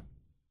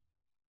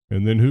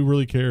then who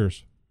really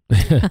cares?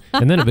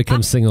 And then it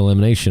becomes single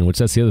elimination, which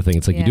that's the other thing.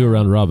 It's like you do a Yeah.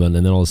 round robin,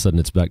 and then all of a sudden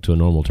it's back to a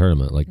normal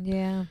tournament. Like,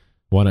 Yeah.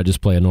 why not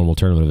just play a normal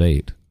tournament of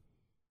 8?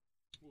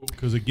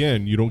 Because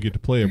again, you don't get to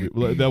play every.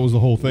 That was the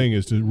whole thing,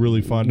 is to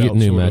really find Get out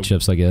new sort of-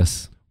 matchups, I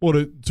guess.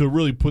 Well, to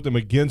really put them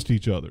against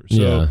each other.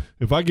 So Yeah.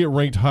 if I get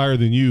ranked higher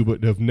than you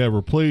but have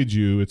never played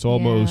you, it's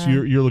almost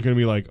Yeah. you're looking at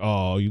me like,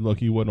 oh, you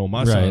lucky you wasn't on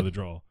my side Right. of the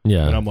draw.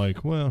 Yeah. And I'm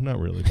like, well, not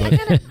really.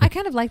 I But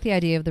kind of like the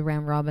idea of the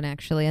round robin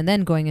actually, and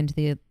then going into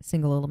the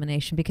single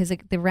elimination because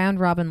the round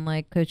robin,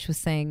 like Coach was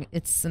saying,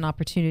 it's an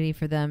opportunity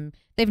for them.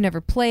 They've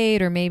never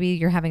played, or maybe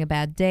you're having a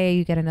bad day,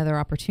 you get another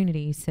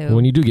opportunity. So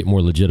When you do get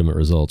more legitimate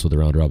results with the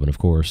round robin, of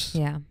course.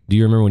 yeah, Do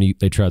you remember when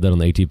they tried that on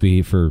the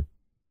ATP for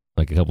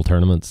like a couple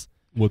tournaments?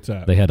 what's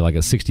that? They had like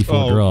a 64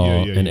 Oh, draw,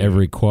 yeah, and yeah.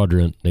 every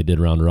quadrant they did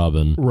round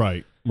robin.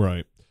 Right.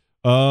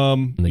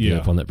 And they gave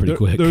up on that pretty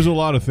quick. There's a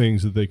lot of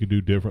things that they could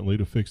do differently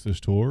to fix this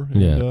tour.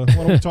 And, Yeah. why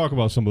don't we talk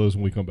about some of those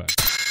when we come back?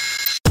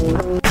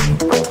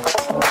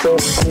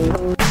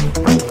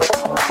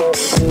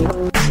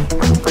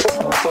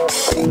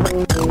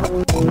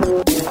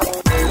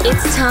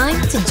 It's time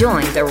to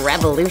join the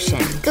revolution.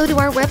 Go to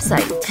our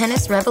website,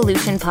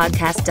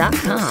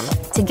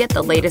 tennisrevolutionpodcast.com, to get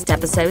the latest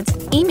episodes,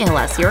 email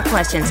us your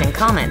questions and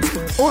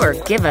comments, or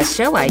give us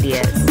show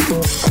ideas.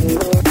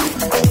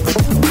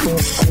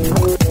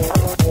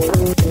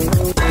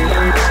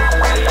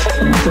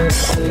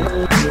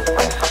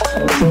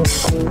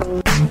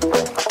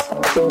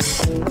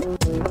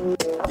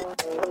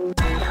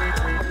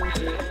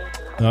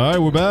 All right,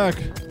 we're back.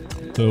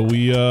 So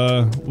we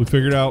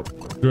figured out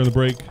during the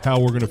break how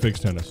we're going to fix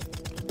tennis.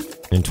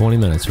 In 20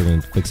 minutes, we're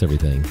going to fix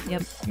everything.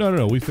 Yep.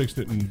 No. We fixed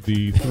it in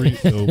the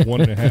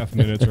 1.5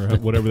 minutes or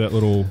whatever that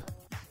little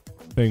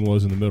thing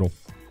was in the middle.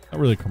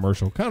 Not really a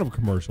commercial. Kind of a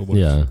commercial, but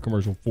Yeah. it's a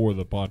commercial for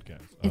the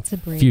podcast. It's a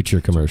break.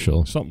 Future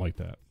commercial. Something like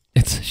that.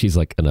 She's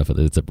like, enough of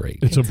it. It's a break.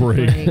 It's a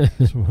break. break.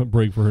 It's a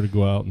break for her to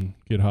go out and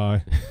get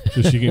high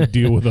so she can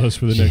deal with us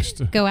for the next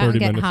 30 Go out and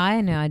get minutes.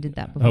 high? No, I did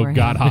that Oh, before.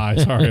 got high.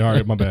 Sorry. All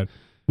right, my bad.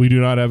 We do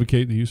not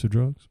advocate the use of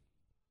drugs.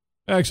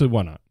 Actually,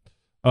 why not?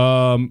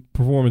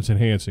 Performance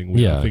enhancing. I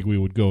Yeah. think we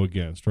would go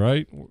against,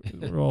 right?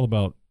 We're all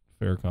about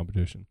fair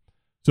competition.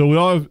 So we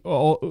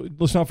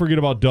let's not forget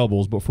about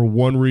doubles, but for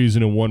one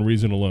reason and one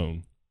reason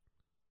alone.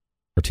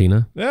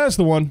 Martina? That's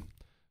the one.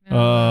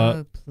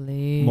 Oh,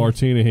 please.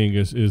 Martina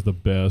Hingis is the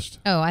best.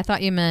 Oh, I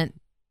thought you meant.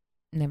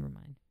 Never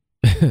mind.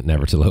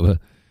 Navratilova.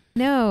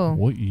 No.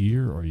 What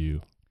year are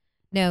you?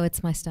 No,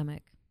 it's my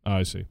stomach.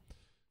 I see.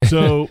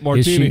 So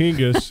Martina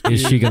Hingis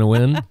Is she going to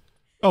win?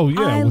 Oh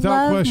yeah, I without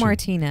love question.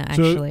 Martina,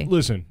 actually. So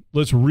listen,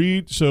 let's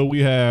read. So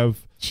we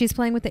have She's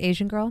playing with the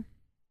Asian girl.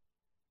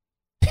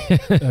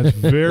 that's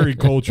very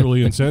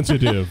culturally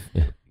insensitive.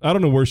 I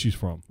don't know where she's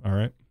from. All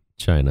right,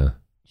 China.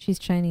 She's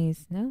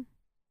Chinese. No?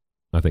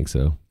 I think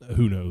so.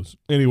 who knows?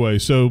 Anyway,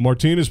 so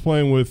Martina's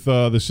playing with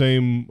the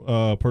same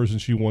person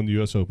she won the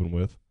U.S. Open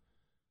with,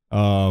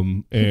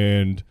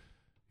 and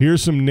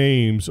here's some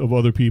names of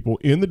other people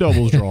in the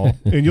doubles draw,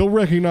 and you'll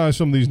recognize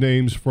some of these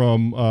names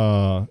from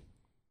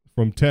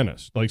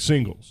tennis, like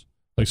singles,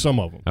 like some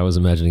of them. I was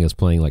imagining us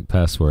playing like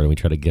Password and we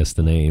try to guess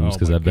the names Oh,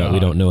 because my I bet we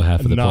God. don't know half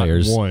of the Not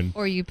players. one.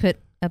 Or you put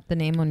up the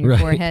name on your Right.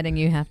 forehead and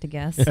you have to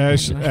guess.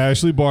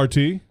 Ashley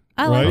Barty.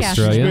 I right? like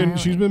Ashley. Australia.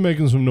 She's been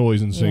making some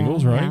noise in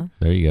singles, right? Yeah.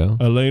 There you go.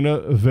 Elena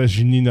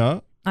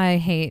Vesnina. I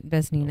hate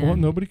Vesnina. Well,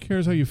 nobody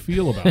cares how you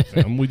feel about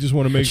them. We just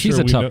want to make She's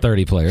sure a we top know.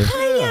 30 player.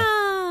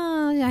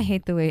 Hiya! I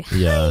hate the way.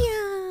 Yeah. Hiya!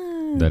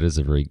 That is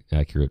a very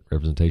accurate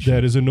representation.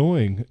 That is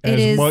annoying. It As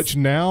is- much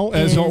now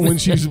as is. when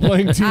she's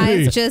playing I was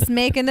TV. just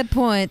making the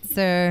point,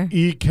 sir.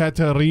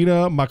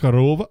 Ekaterina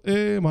Makarova.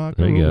 Makarova.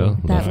 There you go.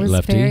 That was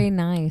Lefty. very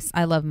nice.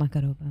 I love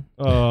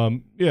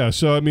Makarova. Yeah,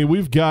 so I mean,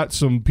 we've got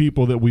some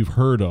people that we've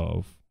heard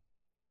of.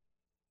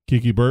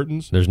 Kiki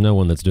Burtons? There's no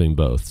one that's doing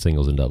both,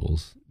 singles and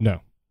doubles.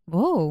 No.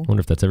 Whoa. I wonder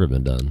if that's ever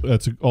been done.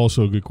 That's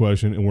also a good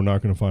question, and we're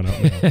not going to find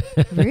out now.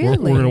 Really?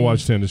 We're going to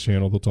watch Tennis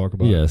Channel. They'll talk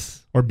about it.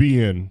 Yes. Or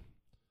be in.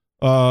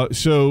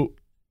 So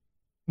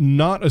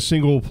not a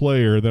single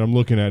player that I'm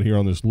looking at here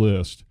on this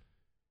list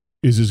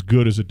is as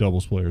good as a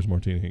doubles player as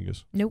Martina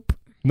Hingis. Nope.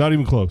 Not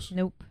even close.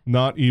 Nope.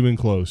 Not even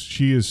close.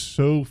 She is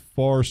so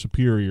far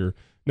superior.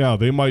 Now,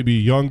 they might be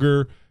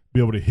younger, be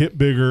able to hit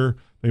bigger.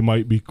 They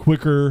might be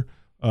quicker,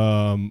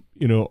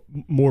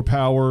 more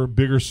power,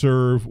 bigger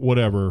serve,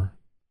 whatever.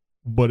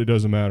 But it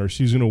doesn't matter.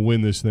 She's going to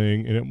win this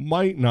thing, and it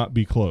might not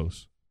be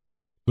close.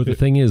 But the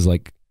thing is,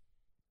 like,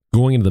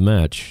 going into the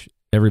match,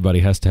 everybody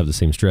has to have the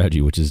same strategy,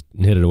 which is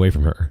hit it away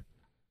from her.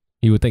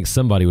 You would think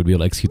somebody would be able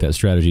to execute that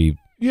strategy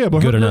Yeah,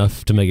 but good her,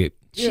 enough to make it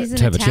She's to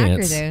an have a attacker,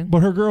 chance. though.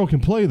 But her girl can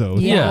play, though.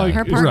 It's Yeah, not like,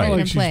 her it's partner not like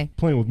can she's play.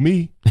 playing with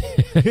me.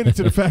 Hit it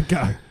to the fat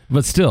guy.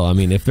 But still, I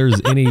mean, if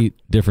there's any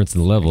difference in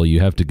the level, you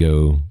have to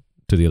go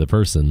to the other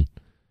person.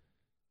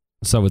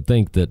 So I would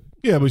think that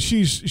Yeah, but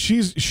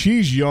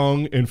she's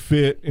young and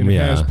fit and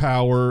Yeah. has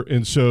power,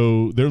 and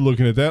so they're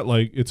looking at that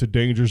like it's a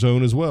danger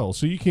zone as well.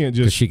 So you can't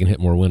because just she can hit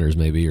more winners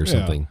maybe or Yeah.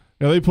 something.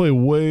 Now they play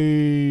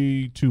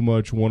way too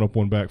much one up,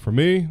 one back for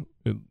me.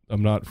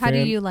 I'm not. How do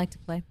fan. you like to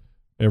play?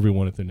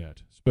 Everyone at the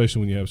net,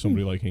 especially when you have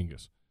somebody like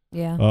Hingis.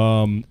 Yeah.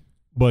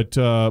 But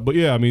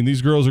yeah, I mean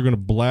these girls are going to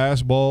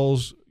blast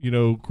balls,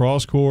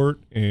 cross court,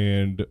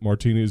 and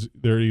Martina's.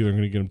 They're either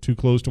going to get them too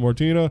close to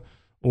Martina,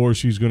 or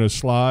she's going to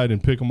slide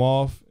and pick them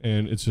off,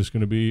 and it's just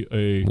going to be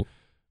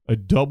a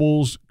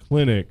doubles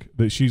clinic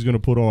that she's going to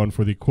put on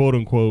for the quote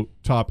unquote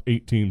top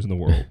 8 teams in the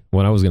world.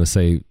 When I was going to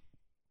say,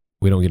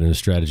 we don't get into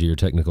strategy or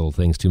technical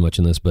things too much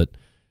in this, but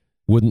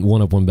wouldn't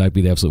one up, one back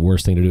be the absolute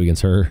worst thing to do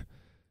against her?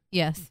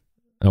 Yes.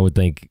 I would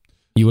think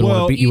you would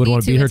Well, want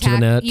to beat her to the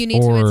net You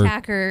need to or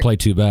attack her. play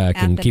two back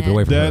at and the keep it net.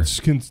 away from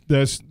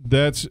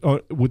That's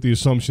with the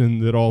assumption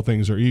that all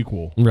things are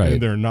equal, Right.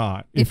 And they're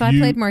not. If I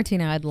played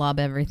Martina, I'd lob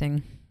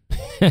everything.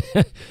 her.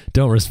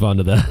 Don't respond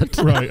to that.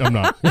 Right, I'm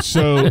not.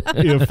 So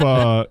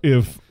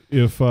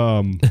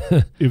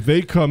if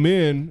they come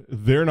in,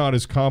 they're not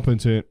as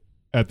competent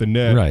at the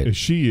net Right. as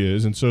she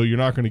is, and so you're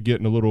not going to get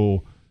in a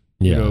little,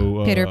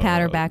 Yeah. Pitter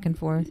patter back and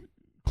forth.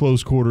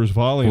 close quarters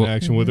volleying Well-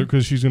 action with her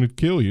because she's going to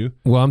kill you.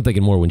 Well, I'm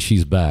thinking more when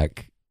she's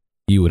back,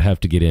 you would have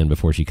to get in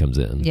before she comes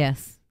in.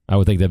 Yes. I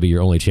would think that'd be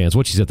your only chance.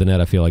 Once she's at the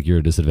net, I feel like you're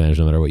at a disadvantage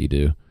no matter what you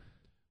do.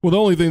 Well, the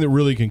only thing that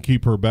really can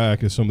keep her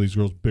back is some of these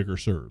girls' bigger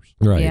serves.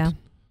 Right. Yeah.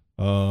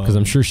 Because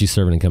I'm sure she's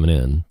serving and coming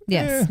in.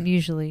 Yes.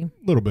 Usually. a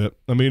little bit.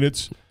 I mean,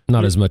 it's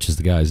Not as much as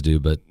the guys do,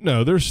 but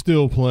no, they're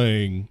still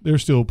playing.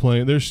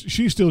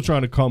 She's still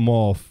trying to come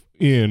off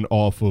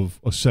of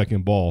a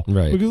second ball.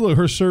 Right. Because look,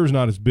 her serve's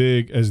not as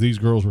big as these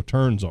girls'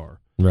 returns are.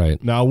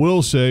 right. Now I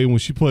will say when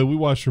she played, we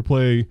watched her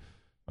play.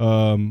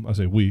 I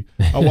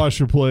watched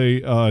her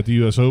play at the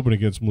U.S. Open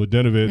against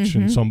Mladenovic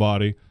and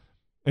somebody,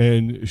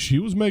 And she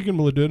was making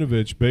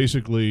Mladenovic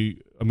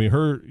basically, I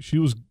mean, she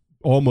was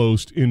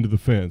almost into the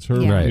fence.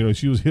 Yeah. You know,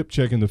 she was hip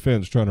checking the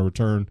fence trying to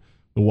return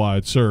the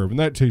wide serve. And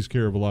that takes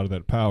care of a lot of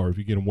that power. If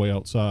you get them way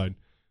outside,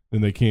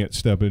 then they can't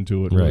step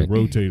into it and really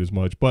rotate as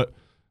much. But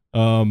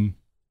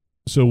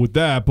so with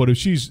that, but if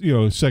she's, you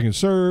know, second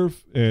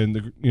serve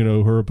and, you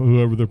know,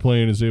 whoever they're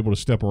playing is able to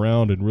step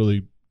around and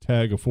really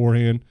tag a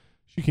forehand,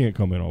 she can't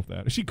come in off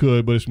that. She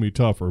could, but it's going to be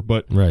tougher.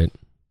 But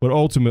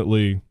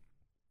ultimately,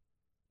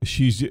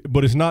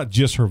 but it's not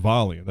just her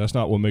volleying. That's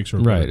not what makes her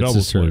a better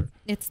doubles player.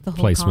 It's the whole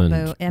placement.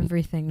 combo,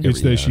 everything.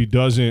 It's that she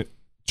doesn't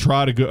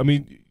try to go. I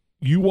mean,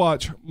 you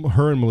watch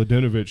her and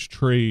Mladenovic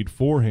trade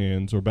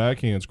forehands or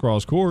backhands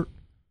cross court,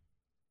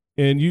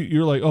 and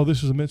you're like, oh,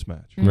 this is a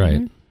mismatch. Mm-hmm.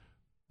 Right.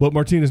 But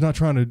Martina's not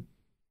trying to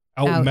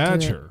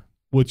outmatch her,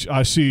 which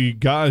I see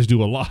guys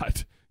do a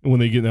lot when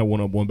they get in that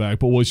one-up-one back.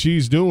 But what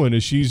she's doing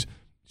is she's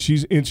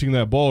inching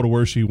that ball to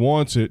where she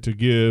wants it to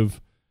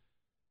give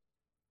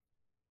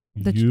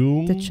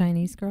the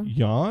Chinese girl.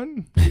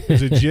 Yan?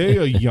 Is it Jay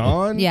a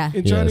Yan Yeah.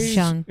 in Chinese?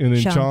 Shang. And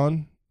then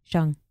Shang.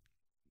 Chan?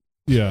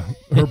 Yeah,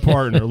 her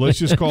partner. Let's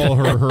just call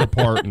her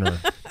partner.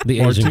 The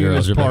Asian girl,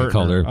 Martina's Rebecca partner.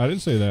 called her. I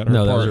didn't say that. Her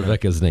No, that was partner.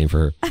 Rebecca's name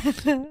for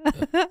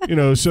her. You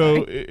know,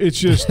 so it's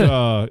just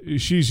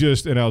she's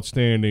just an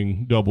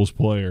outstanding doubles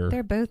player.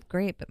 They're both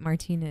great, but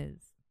Martina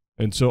is.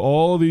 And so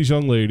all of these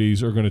young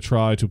ladies are going to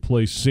try to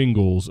play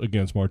singles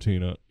against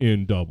Martina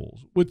in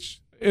doubles,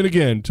 which, and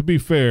again, to be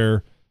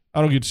fair,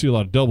 I don't get to see a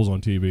lot of doubles on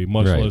TV,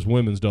 much less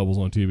women's doubles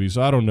on TV.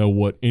 So I don't know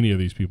what any of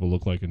these people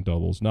look like in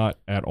doubles, not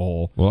at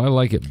all. Well, I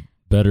like it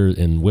better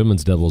in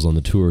women's doubles on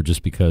the tour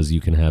just because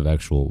you can have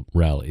actual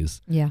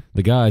rallies. Yeah.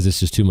 The guys, it's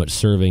just too much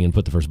serving and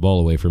put the first ball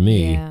away for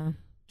me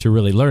to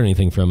really learn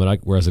anything from it.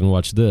 Whereas I can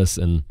watch this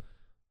and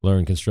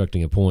learn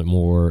constructing a point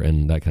more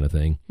and that kind of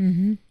thing.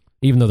 Mm-hmm.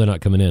 Even though they're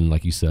not coming in,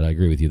 like you said, I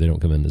agree with you. They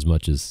don't come in as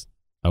much as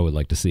I would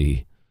like to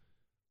see.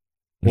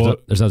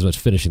 There's not as much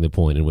finishing the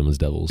point in women's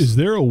doubles. Is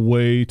there a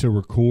way to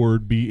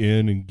record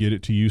BN and get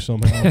it to you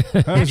somehow? How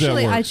does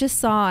Actually, that work? I just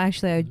saw, I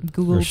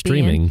Googled Or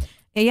streaming. BN.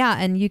 Yeah,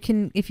 and you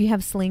can, if you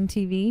have Sling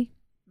TV,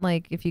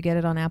 like if you get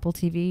it on Apple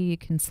TV, you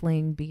can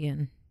Sling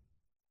BN.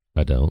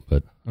 I don't,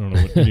 but I don't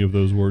know what any of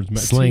those words meant.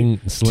 Sling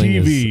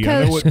TV. is,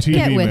 I know what Coach, TV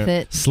get with meant.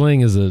 it.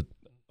 Sling is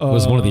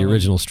was one of the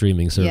original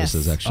streaming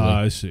services, Yes. actually.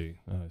 I see.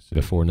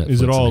 Before Netflix.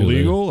 Is it all and Hulu.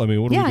 legal? I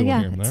mean, what are we doing Yeah,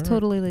 here? it's All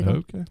totally legal.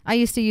 Okay. I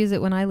used to use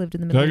it when I lived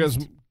in the I Middle got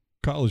East. some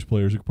college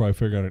players who could probably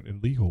figure out an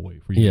illegal way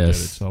for you to get it, Yes.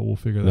 so we'll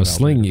figure that No, out.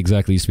 Sling later.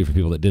 exactly used to be for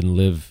people that didn't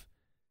live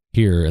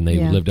here and they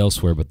Yeah. lived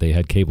elsewhere, but they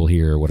had cable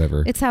here or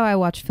whatever. It's how I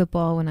watched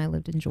football when I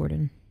lived in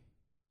Jordan.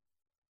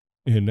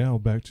 And now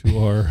back to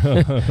our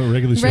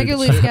regularly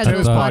Regularly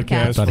scheduled tennis podcast.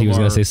 I thought he was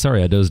going to say,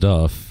 sorry, I dozed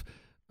off.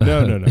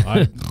 No.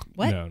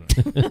 What? No.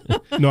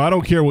 No, I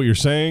don't care what you're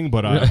saying,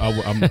 but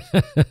I'm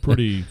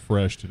pretty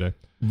fresh today.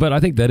 But I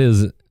think that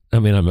is, I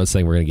mean, I'm not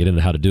saying we're going to get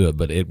into how to do it,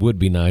 but it would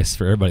be nice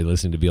for everybody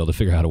listening to be able to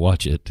figure out how to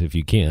watch it if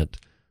you can't.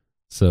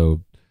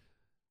 So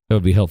that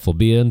would be helpful.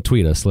 BN,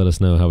 tweet us. Let us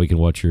know how we can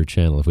watch your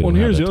channel if we Well, don't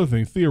and here's have the it. other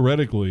thing.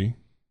 Theoretically,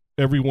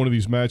 every one of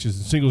these matches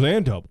in singles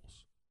and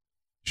doubles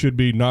should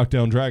be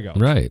knockdown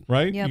dragouts. Right.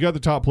 Right? Yep. You got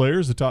the top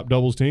players, the top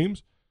doubles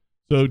teams.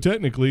 So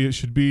technically, it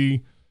should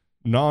be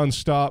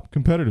nonstop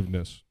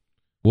competitiveness.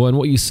 Well, and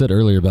what you said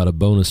earlier about a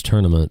bonus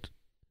tournament,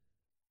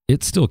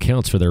 it still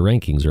counts for their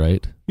rankings,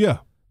 right? Yeah.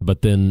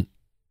 But then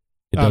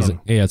it I don't doesn't.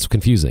 Yeah, it's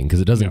confusing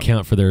because it doesn't Yeah.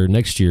 count for their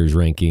next year's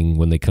ranking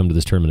when they come to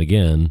this tournament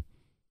again,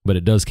 but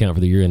it does count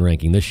for the year-end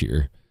ranking this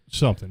year.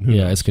 Something. Who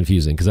Yeah, knows? it's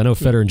confusing because I know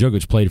Federer and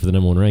Djokovic played for the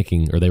number one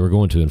ranking, or they were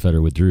going to, and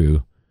Federer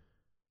withdrew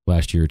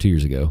last year or 2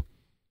 years ago.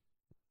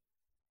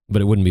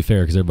 But it wouldn't be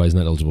fair because everybody's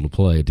not eligible to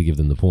play to give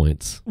them the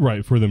points.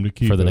 Right, for them to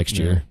keep For the it, next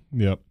year.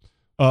 Yep.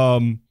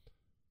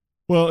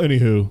 Well,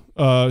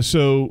 anywho,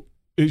 so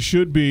it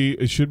should be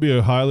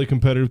a highly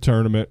competitive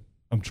tournament.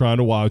 I'm trying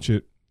to watch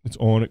it. It's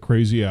on at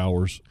crazy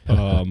hours.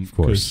 Of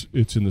course. 'cause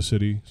it's in the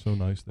city. So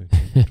nice thing.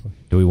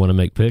 Do we want to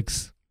make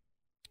picks?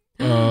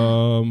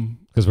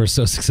 Because we're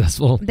so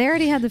successful. They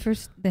already had the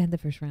first. They had the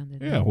first round.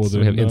 didn't Yeah, they? well, So then,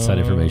 we have inside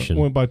information.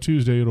 Well, by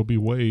Tuesday it'll be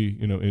way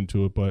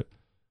into it. But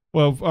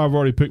I've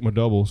already picked my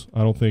doubles. I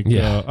don't think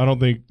Yeah. I don't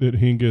think that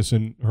Hingis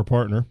and her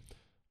partner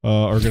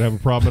are going to have a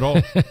problem at all.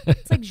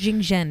 It's like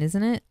Jingzhen,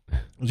 isn't it?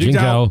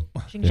 Jingzhou.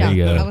 There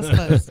you go. That was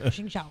close.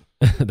 Jingzhou.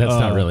 That's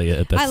not really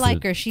it. That's I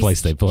like the her. She's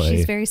place they play.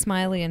 She's very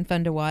smiley and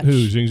fun to watch.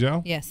 Who, Jing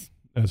Zhao? Yes.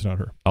 That's not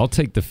her. I'll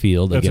take the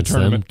field That's a against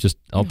them. tournament.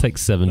 I'll take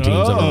 7 teams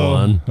over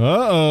one.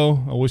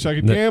 I wish I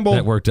could gamble.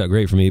 That worked out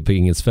great for me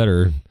picking against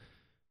Federer in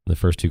the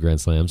first 2 Grand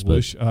Slams. But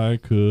Wish I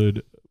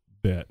could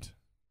bet,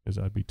 because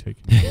I'd be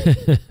taking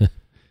it.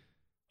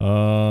 I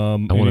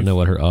want to know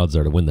what her odds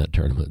are to win that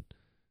tournament.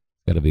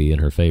 Got to be in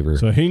her favor.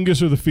 So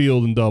Hingis or the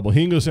field in double.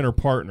 Hingis and her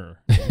partner.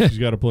 She's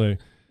got to play.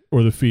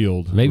 Or the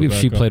field. Maybe if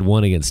she Rebecca. played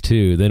 1 against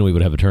 2, then we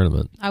would have a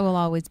tournament. I will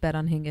always bet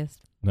on Hingis.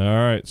 All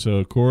right.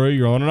 So, Corey,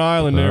 you're on an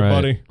island there, All right.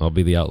 buddy. I'll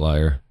be the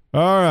outlier.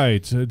 All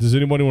right. Does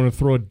anybody want to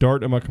throw a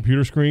dart at my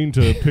computer screen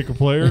to pick a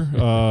player?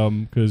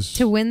 Because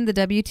To win the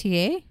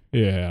WTA?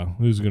 yeah,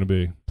 who's it going to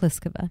be?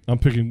 Pliskova. I'm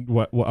picking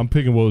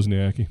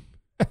Wozniacki.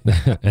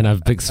 And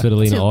I've picked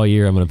Svitolina all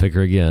year. I'm going to pick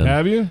her again.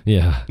 Have you?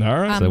 Yeah. All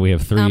right. So we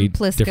have three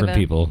Pliskova. different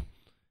people.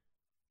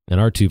 And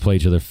our two play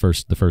each other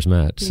the first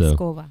match. So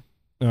Pliskova.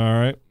 All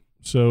right.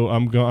 So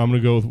I'm going to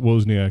go with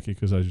Wozniacki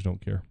because I just don't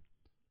care.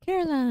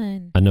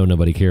 Caroline. I know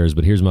nobody cares,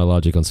 but here's my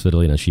logic on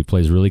Svitolina. She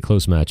plays really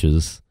close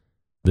matches.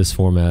 This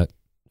format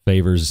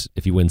favors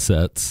if you win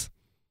sets.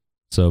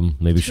 So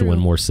maybe she'll win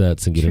more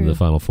sets and get into the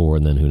Final Four,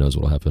 and then who knows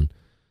what will happen.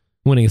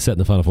 Winning a set in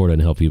the Final Four doesn't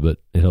help you, but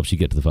it helps you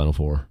get to the Final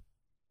Four.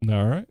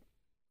 All right.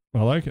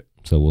 I like it.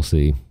 So we'll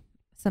see.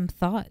 Some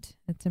thought.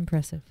 That's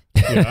impressive.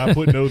 Yeah, I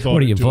put no thought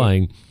What are you into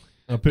implying? it.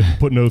 I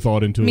put no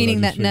thought into it. Meaning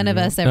I just that none of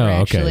figured it us ever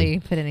okay. actually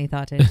put any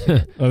thought into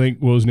it. out. I think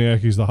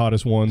Wozniacki's the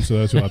hottest one, so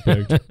that's what I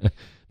picked.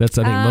 That's,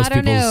 I think, most I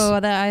don't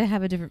people's... know. I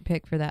have a different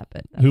pick for that.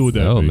 But Who would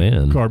that Oh, be?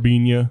 man.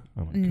 Carbina?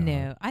 Oh, my God.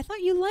 No. I thought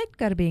you liked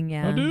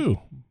Garbina. I do.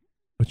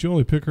 But you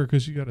only pick her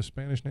because you got a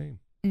Spanish name.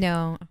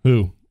 No.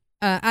 Who?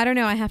 I don't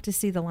know. I have to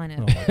see the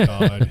lineup. Oh,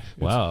 my God.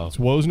 Wow. It's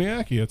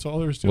Wozniacki. That's all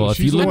there is to Well, it. if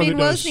you She's the look- I one mean,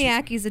 that does-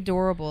 Wozniacki's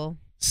adorable.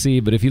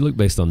 See, but if you look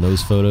based on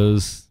those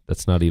photos,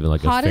 that's not even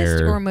like Hottest a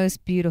fair... or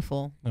most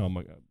beautiful? Oh,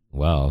 my God.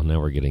 Wow, now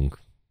we're getting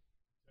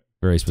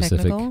very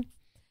specific.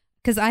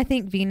 Because I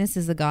think Venus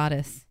is a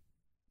goddess.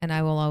 And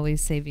I will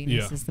always say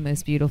Venus Yeah. is the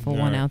most beautiful All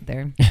one right. out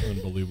there.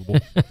 Unbelievable.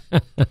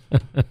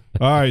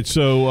 All right,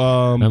 so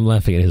I'm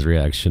laughing at his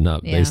reaction,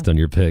 not Yeah. based on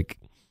your pick.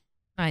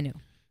 I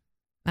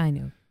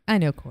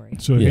know, Corey.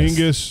 so Yes.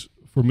 Hingis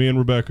for me and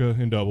Rebecca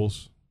in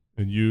doubles,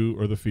 and you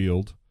are the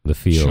field. The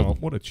field.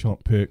 Chump. What a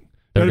chump pick.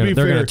 They're Gotta be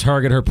going fair. to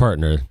target her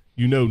partner.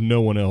 You know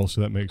no one else,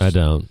 so that makes I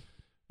don't.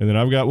 And then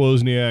I've got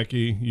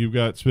Wozniacki, you've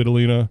got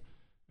Svitolina,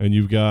 and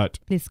you've got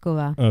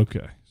Pliskova.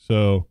 okay.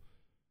 So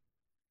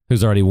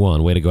Who's already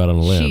won? Way to go out on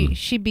a limb.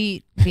 She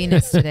beat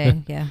Venus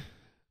today. Yeah.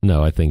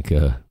 No, I think she's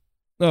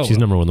well.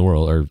 number one in the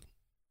world, or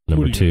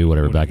number do you- two,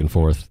 whatever, what do back you- and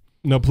forth.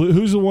 Now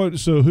who's the one?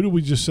 So who did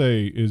we just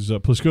say is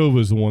Pliskova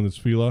is the one that's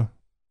Fila?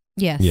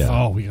 Yes. Yeah.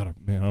 Oh, we got to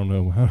man. I don't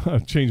know.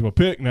 I've changed my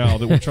pick now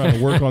that we're trying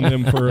to work on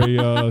them for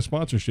a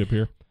sponsorship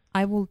here.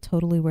 I will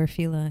totally wear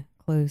Fila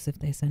clothes if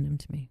they send them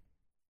to me.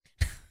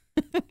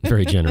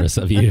 Very generous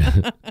of you.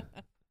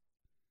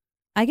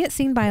 I get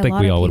seen by I a think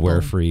lot we of all would people.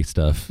 wear free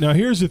stuff. Now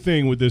here's the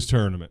thing with this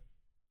tournament.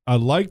 I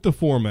like the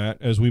format,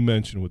 as we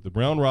mentioned, with the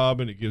round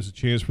robin. It gives a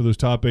chance for those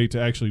top 8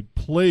 to actually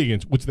play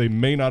against, which they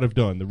may not have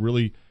done, to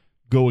really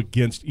go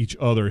against each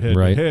other head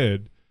Right. to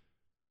head.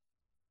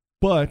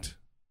 But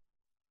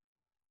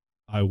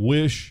I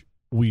wish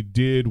we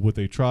did what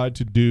they tried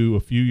to do a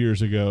few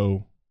years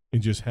ago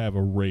and just have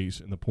a race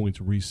and the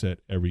points reset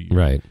every year.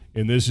 Right.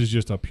 And this is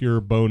just a pure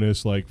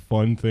bonus, like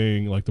fun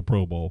thing, like the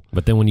Pro Bowl.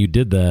 But then when you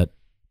did that,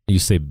 you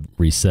say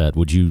reset.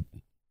 Would you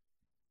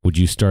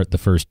start the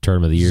first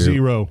term of the year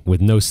 0.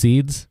 with no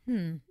seeds?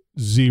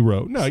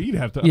 0. No, you'd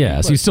have to.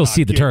 Yeah, so you let's still not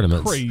seed the get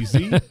tournaments.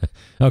 Crazy.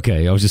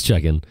 Okay, I was just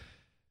checking.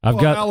 I've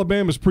got,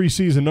 Alabama's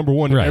preseason number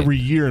 1 Right. every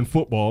year in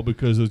football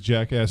because those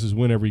jackasses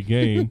win every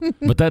game.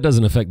 but that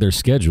doesn't affect their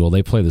schedule.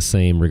 They play the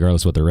same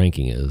regardless of what their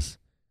ranking is,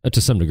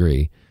 to some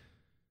degree.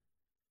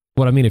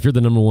 What I mean, if you're the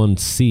number 1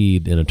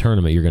 seed in a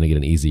tournament, you're going to get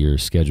an easier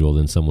schedule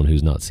than someone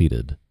who's not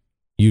seeded,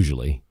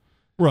 usually.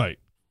 Right.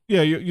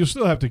 Yeah, you'll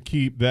still have to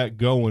keep that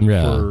going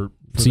Yeah. for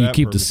So you that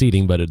keep the purpose.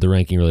 seeding, but the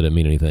ranking really doesn't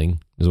mean anything,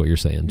 is what you're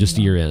saying. Just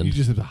year end. You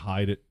just have to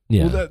hide it.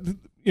 Yeah.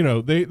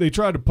 Well, they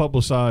tried to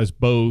publicize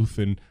both,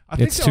 and I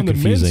think It's on too the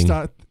men's confusing.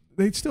 side,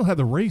 they still have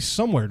the race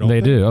somewhere, don't They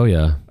they? do. Oh,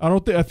 yeah. I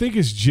don't think. I think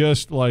it's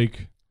just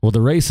like Well,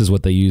 the race is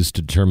what they use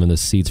to determine the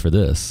seeds for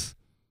this.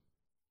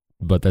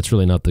 But that's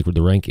really not the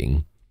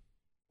ranking,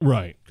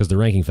 right. because the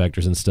ranking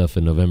factors and stuff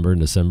in November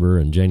and December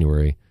and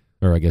January.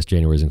 Or I guess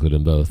January is included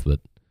in both. But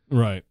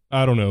Right.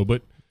 I don't know,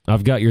 but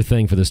I've got your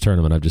thing for this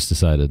tournament. I've just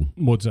decided.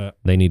 what's that?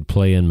 They need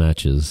play-in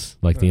matches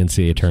like the Right.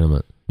 NCAA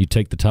tournament. You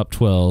take the top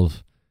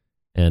 12,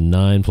 and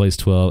 9 plays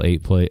 12,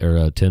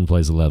 10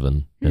 plays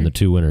 11, and the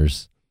 2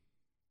 winners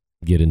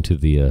get into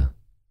the.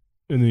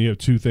 And then you have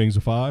 2 things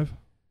of 5.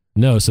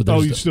 No, so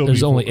there's, you'd still there's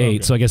be only 4, 8,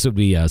 okay. so I guess it would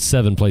be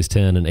 7 plays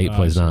 10 and 8 I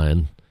plays see.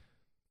 9.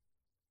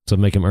 So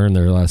make them earn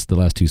the last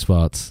 2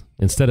 spots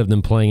instead of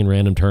them playing in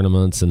random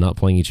tournaments and not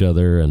playing each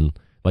other. And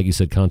like you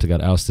said, Conta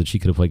got ousted. She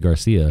could have played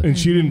Garcia And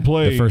she didn't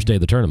play the first day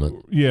of the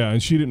tournament. Yeah,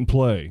 and she didn't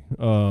play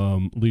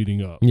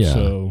leading up. Yeah.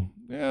 So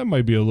it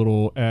might be a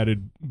little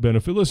added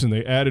benefit. Listen,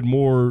 they added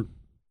more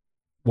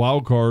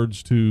wild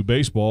cards to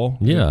baseball.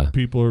 Yeah.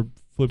 People are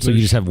flipping. So you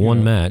just have one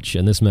know. match,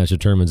 and this match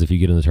determines if you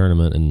get in the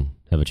tournament and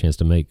have a chance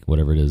to make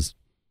whatever it is,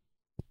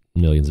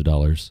 millions of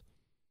dollars.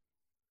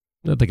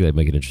 I think that'd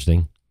make it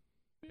interesting,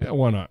 Yeah,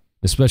 why not?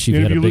 especially if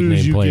you And had a big lose,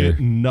 name you player.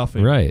 get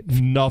nothing. Right.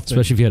 Nothing.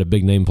 Especially if you had a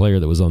big name player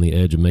that was on the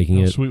edge of making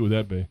How it. sweet would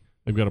that be?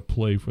 They've got to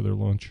play for their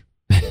lunch,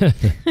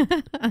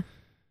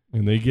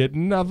 and they get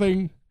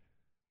nothing.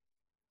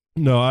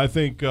 No, I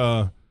think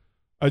I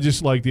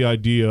just like the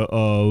idea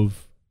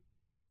of,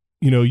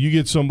 you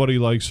get somebody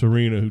like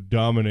Serena who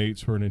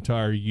dominates for an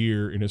entire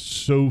year and is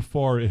so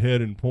far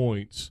ahead in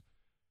points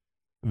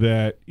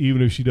that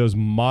even if she does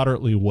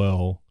moderately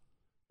well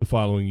the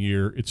following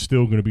year, it's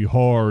still going to be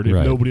hard if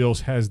Right. nobody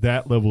else has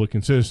that level of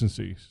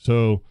consistency.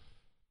 So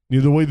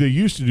The way they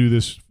used to do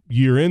this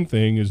year-end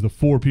thing is the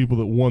 4 people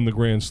that won the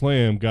Grand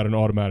Slam got an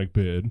automatic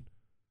bid.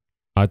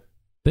 I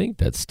think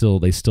they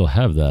still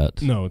have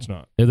that. No, it's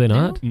not. Did they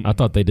not? No? I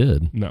thought they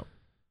did. No.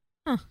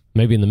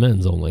 Maybe in the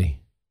men's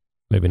only.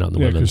 Maybe not in the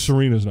Yeah, because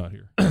women's. Serena's not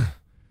here.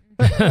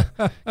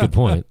 Good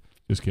point.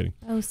 Just kidding.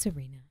 Oh,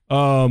 Serena.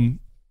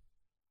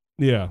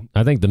 Yeah,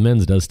 I think the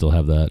men's does still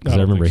have that because I I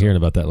don't remember think so. hearing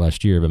about that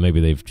last year, but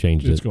maybe they've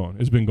changed it's it. gone.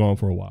 It's been gone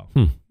for a while.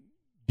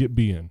 Get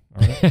B in.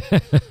 All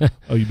right.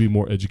 Oh, you'd be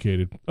more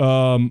educated.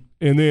 And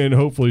then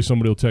hopefully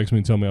somebody will text me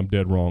and tell me I'm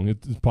dead wrong.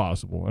 It's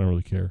possible. I don't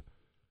really care.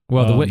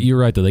 Well, you're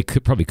right though. They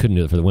probably couldn't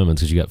do it for the women's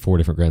because you got 4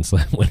 different Grand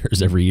Slam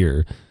winners every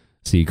year,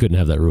 so you couldn't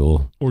have that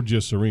rule. Or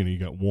just Serena. You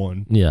got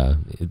 1. Yeah,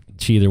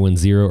 she either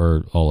wins 0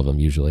 or all of them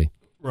usually.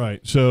 Right.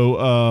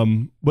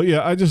 So, but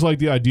yeah, I just like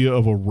the idea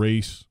of a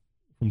race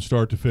from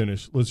start to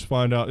finish. Let's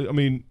find out. I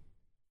mean,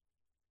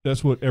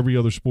 that's what every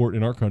other sport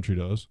in our country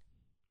does.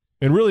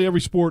 And really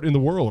every sport in the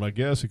world, I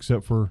guess,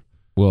 except for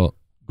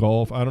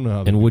golf. I don't know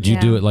how they And do would it. you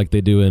do it like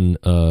they do in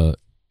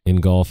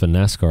golf and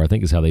NASCAR? I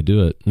think is how they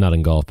do it. Not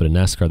in golf, but in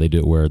NASCAR they do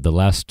it where the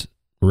last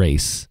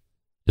race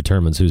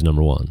determines who's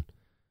number 1.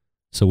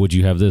 So would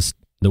you have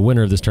the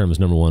winner of this term is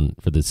number 1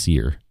 for this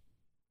year?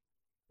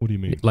 What do you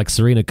mean? Like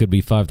Serena could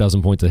be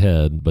 5,000 points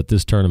ahead, but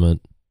this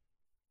tournament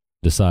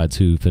decides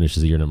who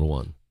finishes the year number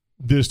 1.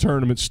 This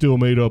tournament's still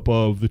made up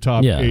of the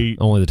top 8.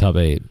 Only the top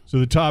 8. So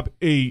the top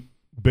 8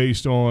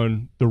 based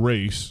on the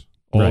race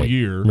all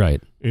year.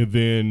 Right. And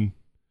then,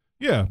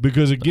 yeah,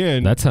 because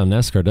again. That's how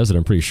NASCAR does it.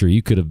 I'm pretty sure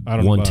you could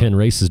have won 10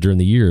 races during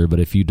the year, but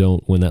if you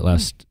don't win that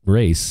last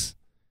race,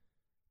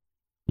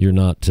 you're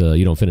not.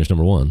 You don't finish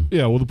number 1.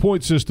 Yeah, well, the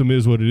point system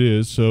is what it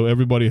is, so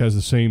everybody has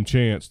the same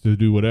chance to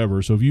do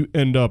whatever. So if you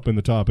end up in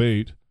the top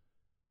 8,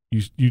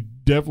 you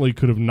definitely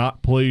could have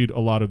not played a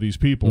lot of these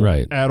people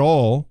at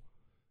all.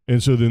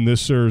 And so then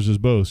this serves as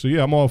both. So,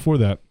 yeah, I'm all for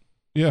that.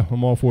 Yeah,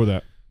 I'm all for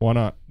that. Why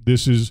not?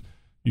 This is,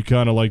 you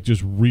kind of like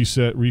just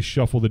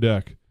reshuffle the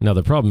deck. Now,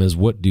 the problem is,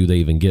 what do they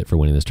even get for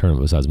winning this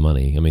tournament besides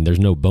money? I mean, there's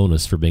no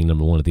bonus for being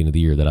number 1 at the end of the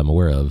year that I'm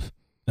aware of.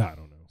 I don't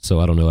know. So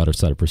I don't know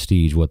outside of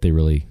prestige if they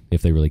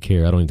really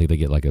care. I don't even think they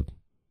get like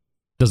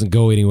doesn't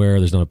go anywhere.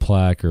 There's not a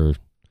plaque or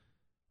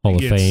Hall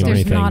of Fame or There's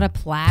anything. not a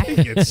plaque.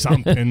 They get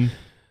something.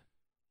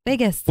 They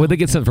get Well, they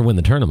get something for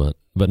winning the tournament,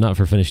 but not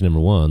for finishing number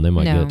 1. They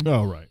might get.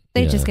 Oh, right.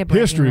 They just get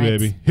bragging history,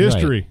 rights. baby.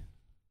 History.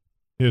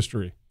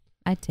 History.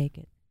 I'd take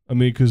it. I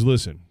mean, because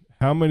listen,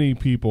 how many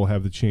people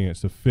have the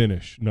chance to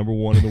finish number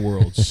 1 in the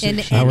world?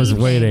 I was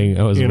waiting.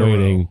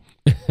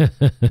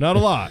 Not a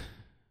lot.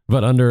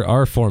 But under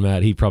our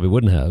format, he probably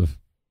wouldn't have.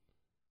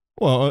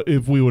 Well,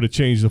 if we would have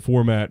changed the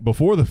format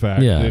before the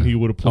fact, then he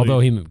would have played. Although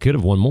he could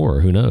have won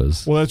more. Who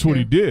knows? Well, that's what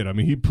he did. I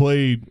mean, he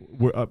played.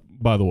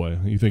 By the way,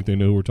 you think they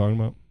know who we're talking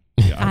about?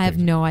 Yeah, I have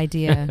no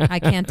idea. I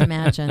can't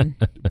imagine.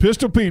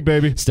 Pistol Pete,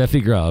 baby.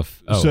 Steffi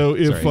Graf. Oh, so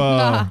if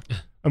sorry.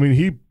 I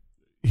mean,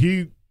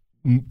 he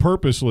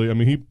purposely. I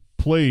mean, he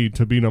played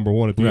to be number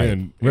 1 at the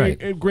end. Right.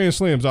 And Grand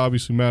Slams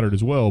obviously mattered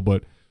as well,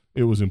 but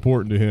it was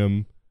important to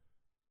him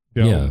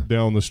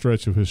down the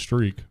stretch of his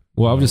streak.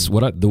 Well,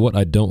 what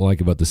I don't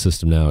like about the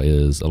system now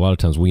is a lot of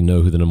times we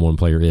know who the number 1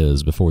 player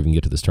is before we even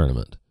get to this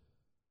tournament.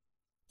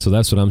 So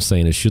that's what I'm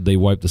saying is should they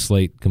wipe the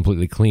slate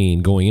completely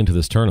clean going into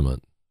this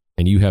tournament,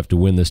 and you have to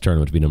win this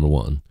tournament to be number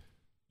 1?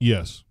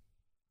 Yes.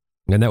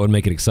 And that would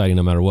make it exciting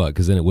no matter what,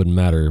 because then it wouldn't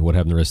matter what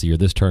happened the rest of the year.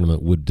 This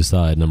tournament would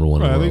decide number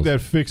 1 in the I world. think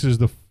that fixes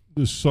the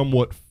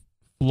somewhat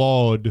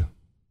flawed,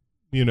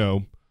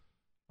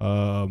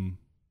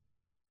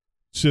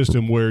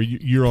 system where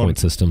you're on point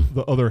system.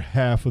 The other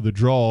half of the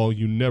draw.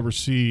 You never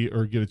see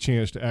or get a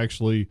chance to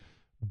actually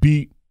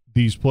beat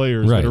these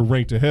players that are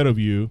ranked ahead of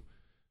you.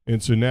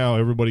 And so now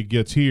everybody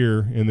gets here,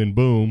 and then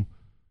boom.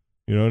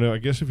 I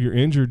guess if you're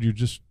injured, you're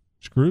just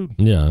screwed.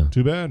 Yeah.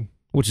 Too bad.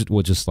 Which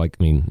is like,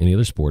 I mean, any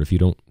other sport. If you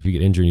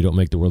get injured and you don't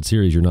make the World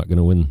Series, you're not going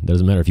to win. That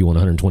doesn't matter if you won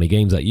 120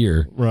 games that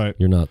year. Right.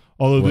 You're not.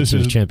 Although World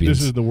Series champions.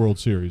 This is the World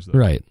Series, though.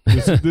 Right.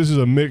 this is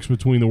a mix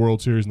between the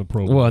World Series and the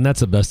Pro Bowl. Well, and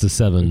that's a best of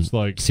 7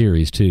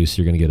 series too.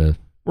 So you're going to get a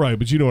right.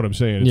 But you know what I'm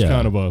saying? It's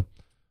kind of a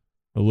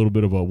little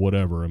bit of a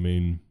whatever. I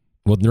mean,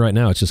 well, right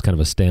now it's just kind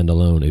of a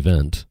standalone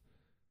event.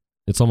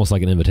 It's almost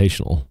like an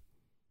invitational.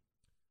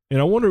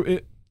 And I wonder.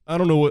 I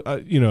don't know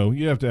what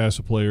you have to ask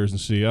the players and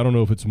see. I don't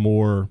know if it's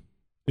more.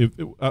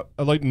 I'd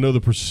like to know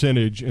the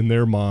percentage in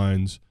their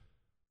minds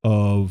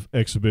of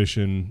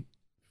exhibition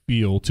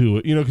feel to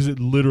it, because it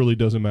literally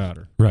doesn't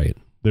matter. Right.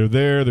 They're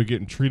there. They're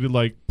getting treated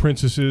like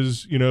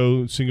princesses.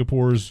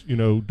 Singapore's,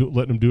 letting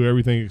them do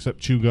everything except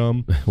chew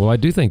gum. Well, I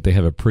do think they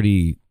have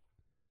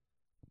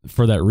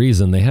for that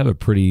reason, they have a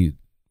pretty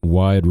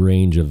wide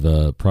range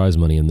of prize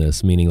money in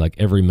this, meaning like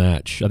every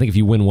match. I think if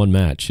you win one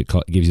match, it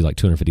gives you like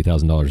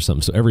 $250,000 or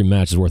something. So every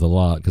match is worth a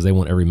lot because they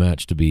want every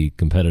match to be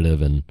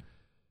competitive and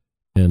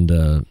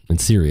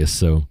serious.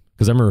 So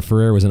because I remember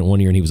Ferrer was in it one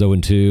year and he was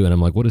 0-2, and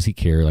I'm like, what does he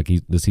care? Like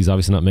he's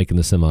obviously not making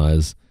the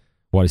semis.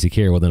 Why does he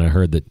care? Well, then I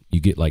heard that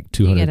you get like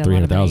 200,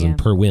 300,000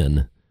 per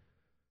win.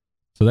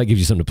 So that gives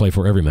you something to play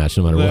for every match,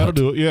 no matter what. That'll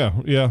do it.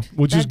 Yeah,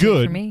 which is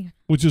good.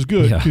 Which is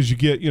good because you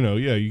get,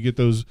 you get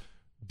those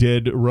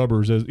dead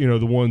rubbers, as you know,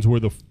 the ones where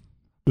the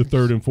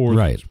third and fourth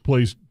Right.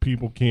 place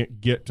people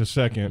can't get to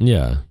second.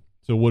 Yeah,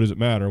 So what does it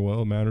matter?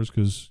 Well, it matters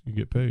because you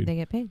get paid. They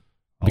get paid.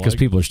 I because like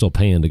people are still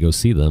paying to go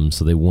see them,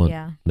 so they want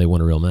Yeah. a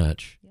real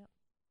match.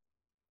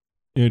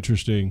 it.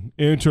 Interesting.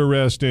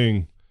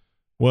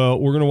 Well,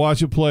 we're gonna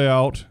watch it play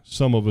out.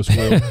 Some of us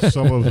will.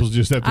 Some of us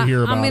just have to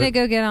hear about I'm it. gonna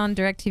go get on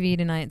DirecTV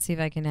tonight and see if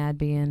I can add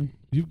B in.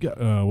 You've got.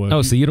 Well,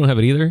 Oh, so you don't have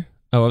it either?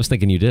 Oh, I was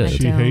thinking you did. she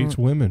don't. hates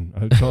women.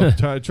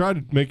 I try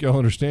to make y'all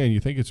understand. You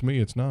think it's me?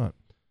 It's not.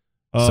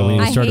 So we need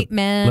to I start hate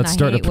men. Let's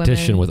start I a hate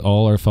petition women. with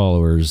all our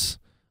followers,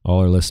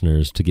 all our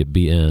listeners, to get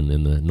BN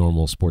in the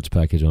normal sports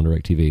package on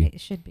DirecTV. It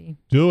should be.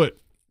 Do it.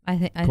 I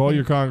think. Call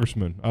your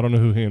congressman. I don't know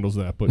who handles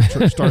that, but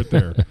start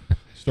there.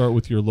 Start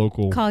with your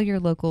local Call your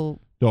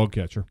local. dog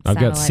catcher. I've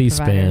got satellite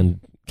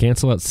C-SPAN.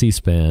 Cancel out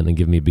C-SPAN and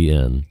give me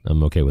BN.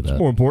 I'm okay with It's that.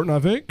 more important, I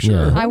think.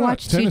 Sure. Yeah. why I not?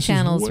 watch two Tennis is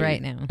channels way-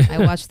 right now. I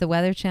watch the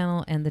Weather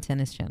Channel and the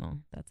Tennis Channel.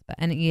 That's about,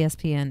 and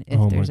ESPN if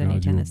Oh my there's any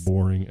God, you were tennis.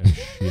 boring as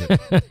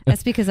shit.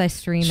 That's because I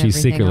stream She's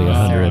everything secretly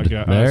else. 100.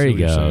 I There see you what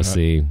you're go. saying.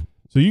 See,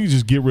 So you can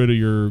just get rid of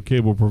your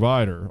cable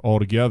provider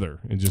altogether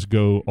and just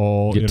go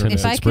all Get internet.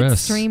 If I could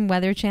Express. stream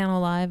Weather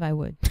Channel live, I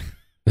would.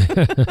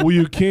 Well,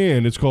 you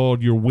can. It's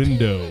called your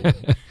window.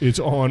 It's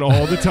on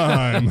all the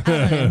time.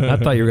 I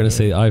thought you were going to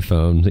say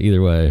iPhone.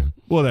 Either way,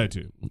 Well, that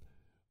too.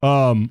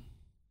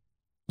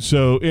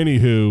 So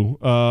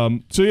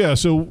anywho,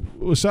 so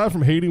aside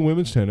from hating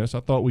women's tennis,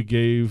 I thought we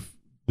gave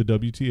the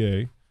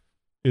WTA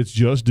its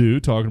just due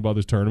talking about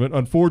this tournament.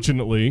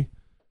 Unfortunately,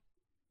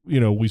 you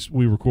know,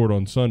 we record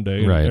on Sunday,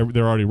 and Right.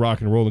 they're already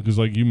rocking and rolling because,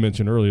 like you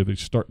mentioned earlier, they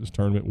start this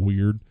tournament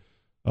weird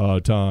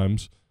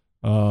times.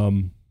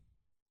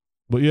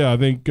 But yeah, I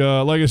think,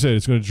 like I said,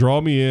 it's going to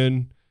draw me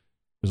in.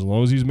 As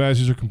long as these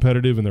matches are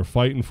competitive and they're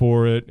fighting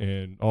for it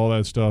and all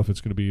that stuff,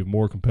 it's going to be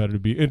more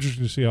competitive. Be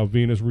interesting to see how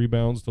Venus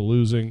rebounds to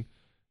losing.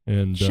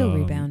 And She'll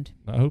rebound.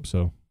 I hope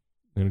so.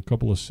 And a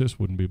couple assists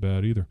wouldn't be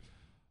bad either.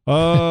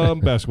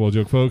 Basketball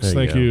joke, folks.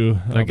 There you Thank go. you.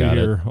 I I'll got be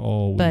it. here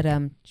all week. But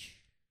All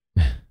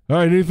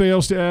right, anything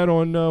else to add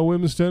on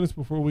women's tennis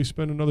before we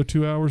spend another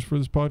 2 hours for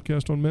this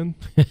podcast on men?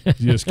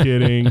 Just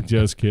kidding.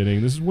 Just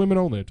kidding. This is women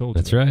only. I told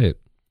you. that's right.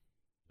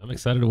 I'm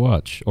excited to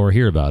watch or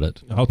hear about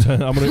it. I'm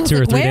gonna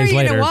 2 or 3 where days are you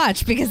later. gonna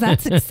watch? Because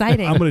that's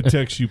exciting. I'm gonna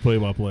text you play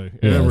by play.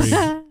 Yes.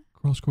 Every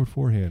cross court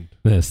forehand.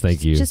 Yes,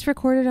 thank you. Just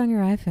record it on your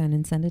iPhone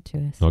and send it to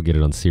us. I'll get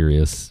it on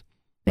Sirius.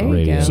 There you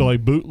radio. go. So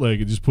like bootleg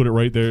and just put it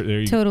right there.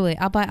 There you go. Totally.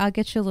 I'll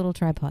get you a little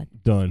tripod.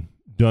 Done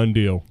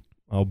deal.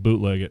 I'll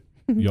bootleg it.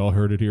 Y'all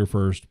heard it here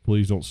first.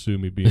 Please don't sue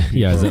me. BNP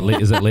Yeah, is it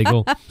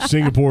legal?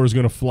 Singapore is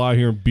gonna fly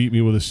here and beat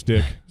me with a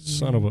stick.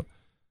 Son of a.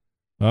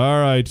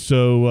 All right,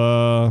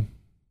 so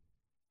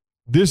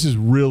this is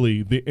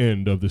really the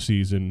end of the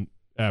season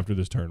after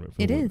this tournament.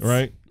 For It women, is.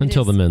 right?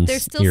 Until the There's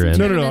men's still year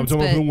some end. No. I'm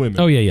talking about for women.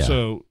 Oh, yeah.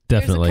 So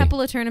Definitely. There's a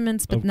couple of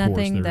tournaments, but of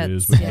nothing course there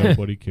that's is, but yeah.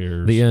 nobody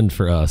cares. The end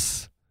for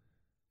us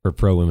for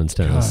pro women's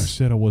God, I tennis.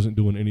 said I wasn't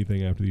doing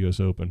anything after the U.S.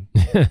 Open.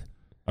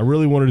 I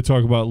really wanted to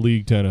talk about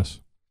league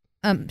tennis.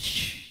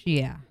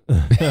 Yeah.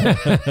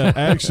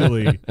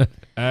 Actually,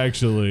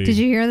 Did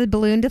you hear the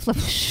balloon deflate?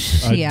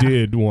 I Yeah.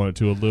 did want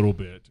to a little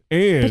bit.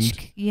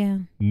 And Yeah.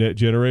 Net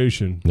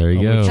Generation. There you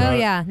I'm go. gonna Oh try-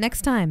 yeah.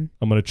 Next time.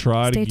 I'm going to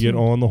try Stay to get tuned.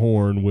 on the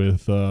horn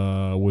with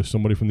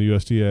somebody from the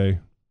USTA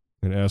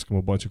and ask them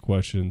a bunch of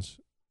questions,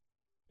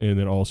 and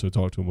then also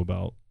talk to them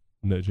about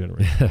Net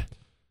Generation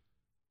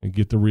and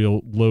get the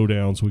real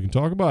lowdown so we can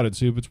talk about it,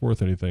 see if it's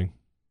worth anything.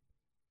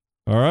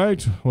 All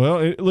right.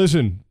 Well,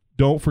 listen,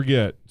 don't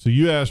forget. So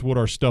you asked what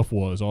our stuff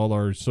was, all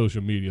our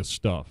social media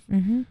stuff.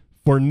 Mm-hmm.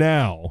 For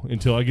now,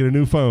 until I get a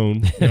new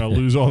phone and I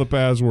lose all the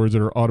passwords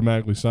that are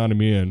automatically signing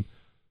me in,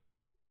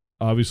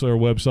 obviously our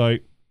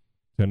website,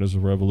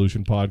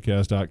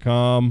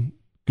 tennisrevolutionpodcast.com.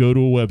 Go to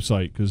a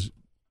website because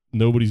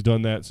nobody's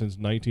done that since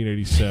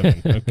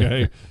 1987.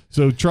 Okay?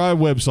 So try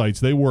websites.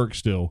 They work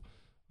still.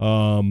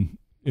 And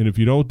if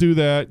you don't do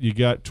that, you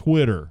got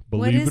Twitter.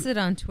 What is it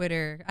on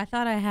Twitter? I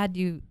thought I had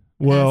you.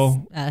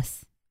 Well,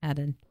 us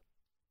added.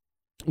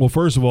 Well,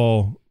 first of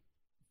all,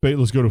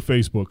 let's go to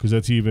Facebook because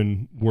that's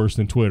even worse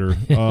than Twitter.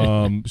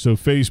 So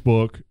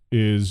Facebook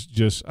is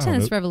just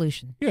Tennis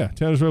Revolution. Yeah,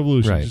 Tennis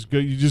Revolution. Right.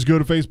 You just go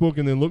to Facebook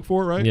and then look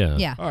for it, right? Yeah.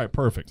 Yeah. All right,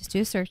 perfect. Just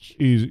do a search.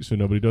 Easy. So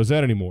nobody does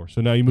that anymore. So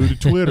now you move to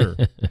Twitter.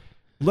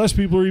 Less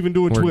people are even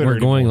doing We're Twitter.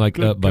 going anymore. like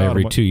Good up by God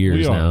every almighty. 2 years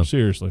we are, now.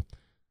 Seriously.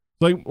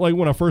 Like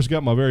when I first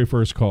got my very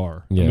first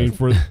car. Yeah. I mean,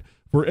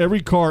 for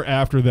every car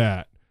after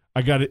that,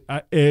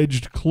 I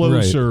edged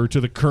closer to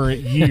the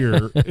current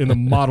year in the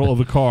model of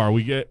the car.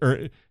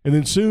 And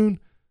then soon,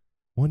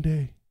 one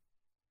day,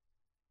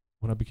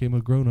 when I became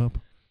a grown up,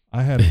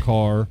 I had a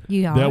car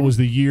that was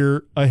the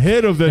year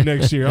ahead of the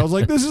next year. I was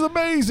like, this is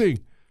amazing.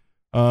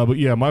 But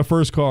yeah, my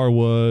first car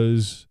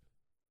was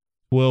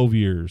 12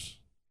 years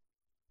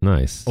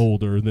Nice.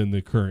 older than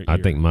the current year.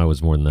 I think mine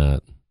was more than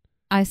that.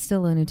 I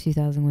still own a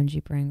 2001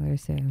 Jeep Wrangler,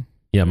 so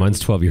Yeah, mine's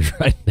 12 years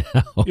right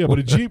now. Yeah, but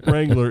a Jeep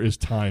Wrangler is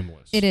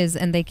timeless. it is,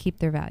 and they keep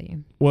their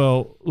value.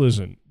 Well,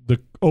 listen, the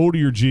older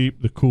your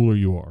Jeep, the cooler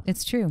you are.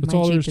 It's true. That's My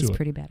all there Jeep is is to it.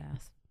 pretty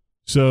badass.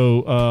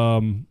 So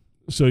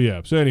So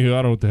anywho,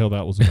 I don't know what the hell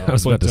that was about. I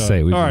was about to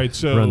say, we all right,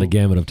 so run the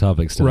gamut of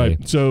topics today.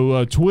 right.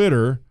 So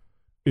Twitter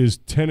is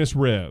Tennis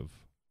Rev.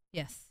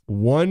 Yes.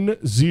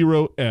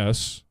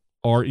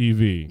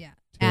 10SREV. Yeah.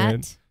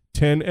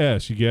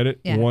 10S. You get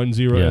it? Yeah.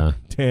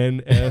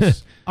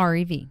 10S.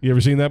 REV. You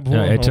ever seen that before?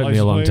 Yeah, it took me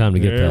a long time to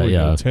get that.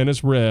 Yeah.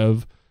 Tennis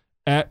Rev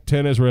at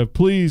Tennis Rev.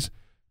 Please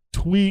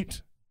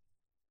tweet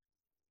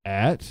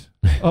at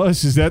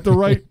us. Is that the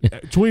right?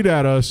 Tweet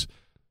at us.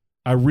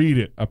 I read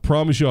it. I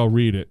promise you I'll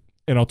read it.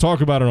 And I'll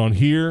talk about it on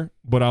here,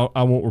 but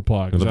I won't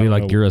reply. It'll be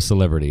like you're a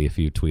celebrity if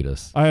you tweet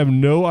us. I have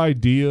no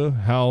idea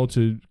how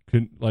to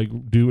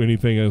do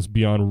anything else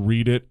beyond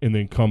read it and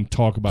then come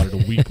talk about it a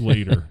week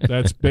later.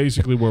 That's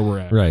basically where we're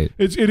at. Right.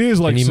 It is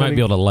like and you might be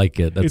able to like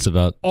it. That's it's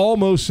about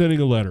almost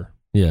sending a letter.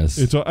 yes.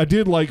 I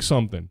did like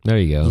something. There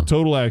you It was go. a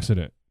total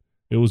accident.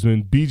 It was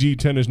when BG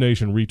Tennis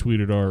Nation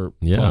retweeted our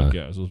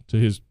podcast to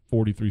his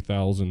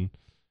 43,000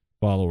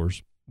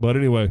 followers. But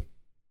anyway,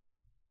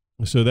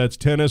 so that's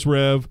Tennis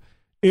Rev.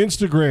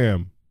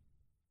 Instagram.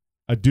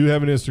 I do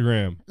have an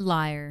Instagram.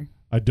 Liar.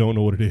 I don't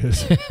know what it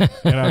is.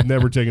 And I've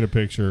never taken a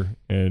picture.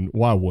 And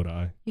why would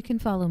I? You can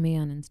follow me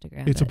on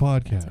Instagram. It's a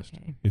but podcast. that's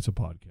okay. It's a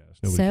podcast.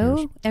 Nobody So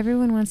cares.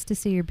 everyone wants to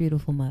see your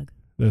beautiful mug.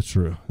 That's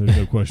true. There's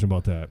no question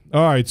about that.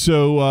 All right,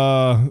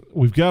 so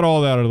we've got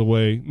all that out of the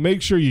way.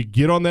 Make sure you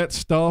get on that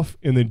stuff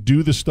and then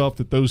do the stuff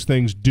that those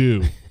things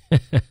do.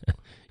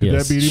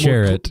 Yes.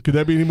 Share it. Could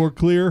that be any more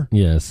clear?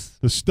 Yes.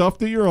 The stuff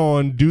that you're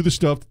on, do the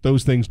stuff that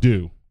those things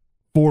do.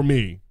 For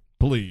me,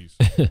 please.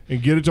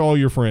 And get it to all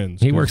your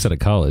friends. He works at a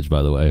college,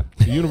 by the way.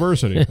 A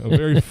university, a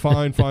very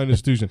fine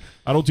institution.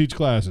 I don't teach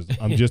classes.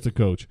 I'm just a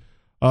coach.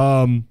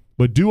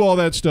 But do all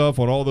that stuff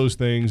on all those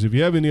things. If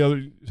you have any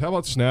other, how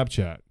about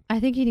Snapchat? I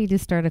think you need to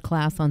start a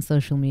class on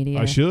social media.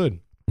 I should.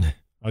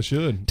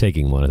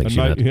 Taking one, I think she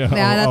meant. Yeah,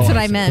 that's what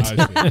I meant.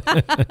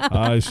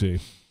 I see.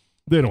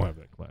 They don't have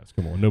that class.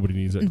 Come on. Nobody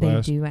needs that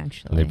class. They do,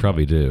 actually. They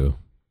probably do.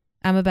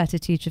 I'm about to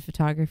teach a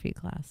photography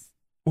class.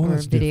 Well, or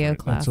that's a video different.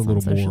 class That's a little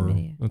on social more.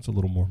 media. That's a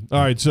little more. All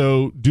right,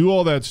 so do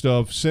all that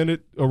stuff. Send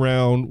it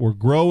around. We're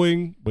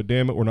growing, but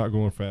damn it, we're not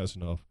going fast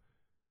enough.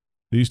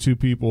 These two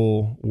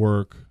people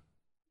work,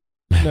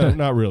 no,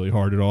 not really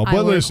hard at all. I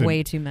But work listen,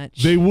 way too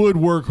much. they would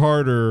work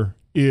harder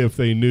if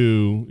they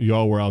knew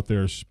y'all were out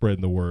there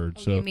spreading the word.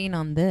 What So do you mean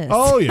on this?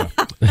 Oh, yeah.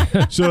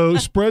 So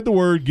spread the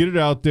word, get it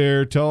out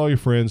there, tell all your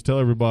friends, tell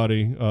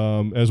everybody.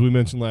 As we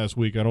mentioned last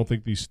week, I don't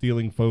think the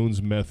stealing phones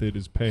method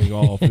is paying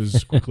off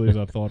as quickly as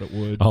I thought it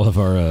would. All of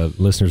our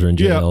listeners are in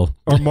jail.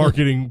 Our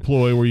marketing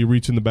ploy where you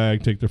reach in the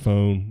bag, take their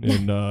phone,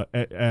 and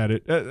add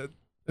it.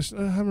 It's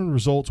not having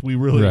results. We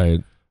really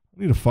Right.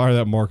 need to fire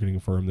that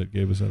marketing firm that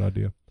gave us that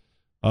idea.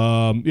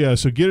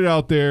 So get it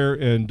out there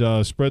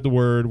and spread the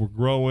word. We're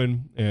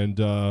growing, and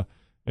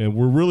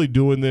we're really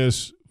doing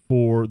this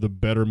for the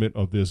betterment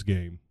of this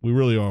game. We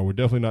really are. We're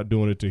definitely not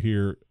doing it to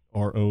hear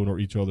our own or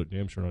each other.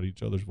 Damn sure not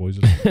each other's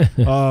voices.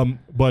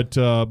 But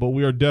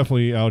we are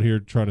definitely out here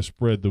trying to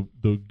spread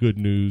the good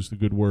news, the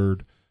good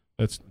word.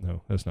 That's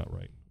not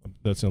right.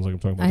 That sounds like I'm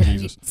talking about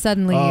Jesus.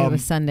 Suddenly it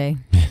was Sunday.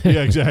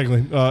 Yeah,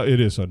 exactly. It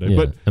is Sunday, Yeah,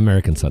 but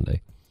American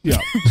Sunday. yeah.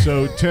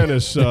 So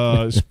tennis,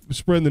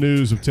 spreading the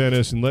news of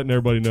tennis and letting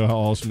everybody know how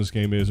awesome this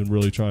game is, and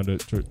really trying to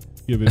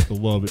give it the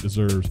love it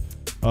deserves.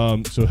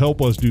 So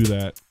help us do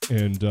that,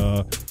 and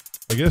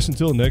I guess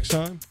until next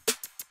time,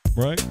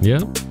 right? Yeah.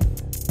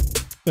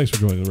 Thanks for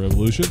joining the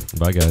revolution.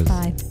 Bye, guys.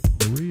 Bye.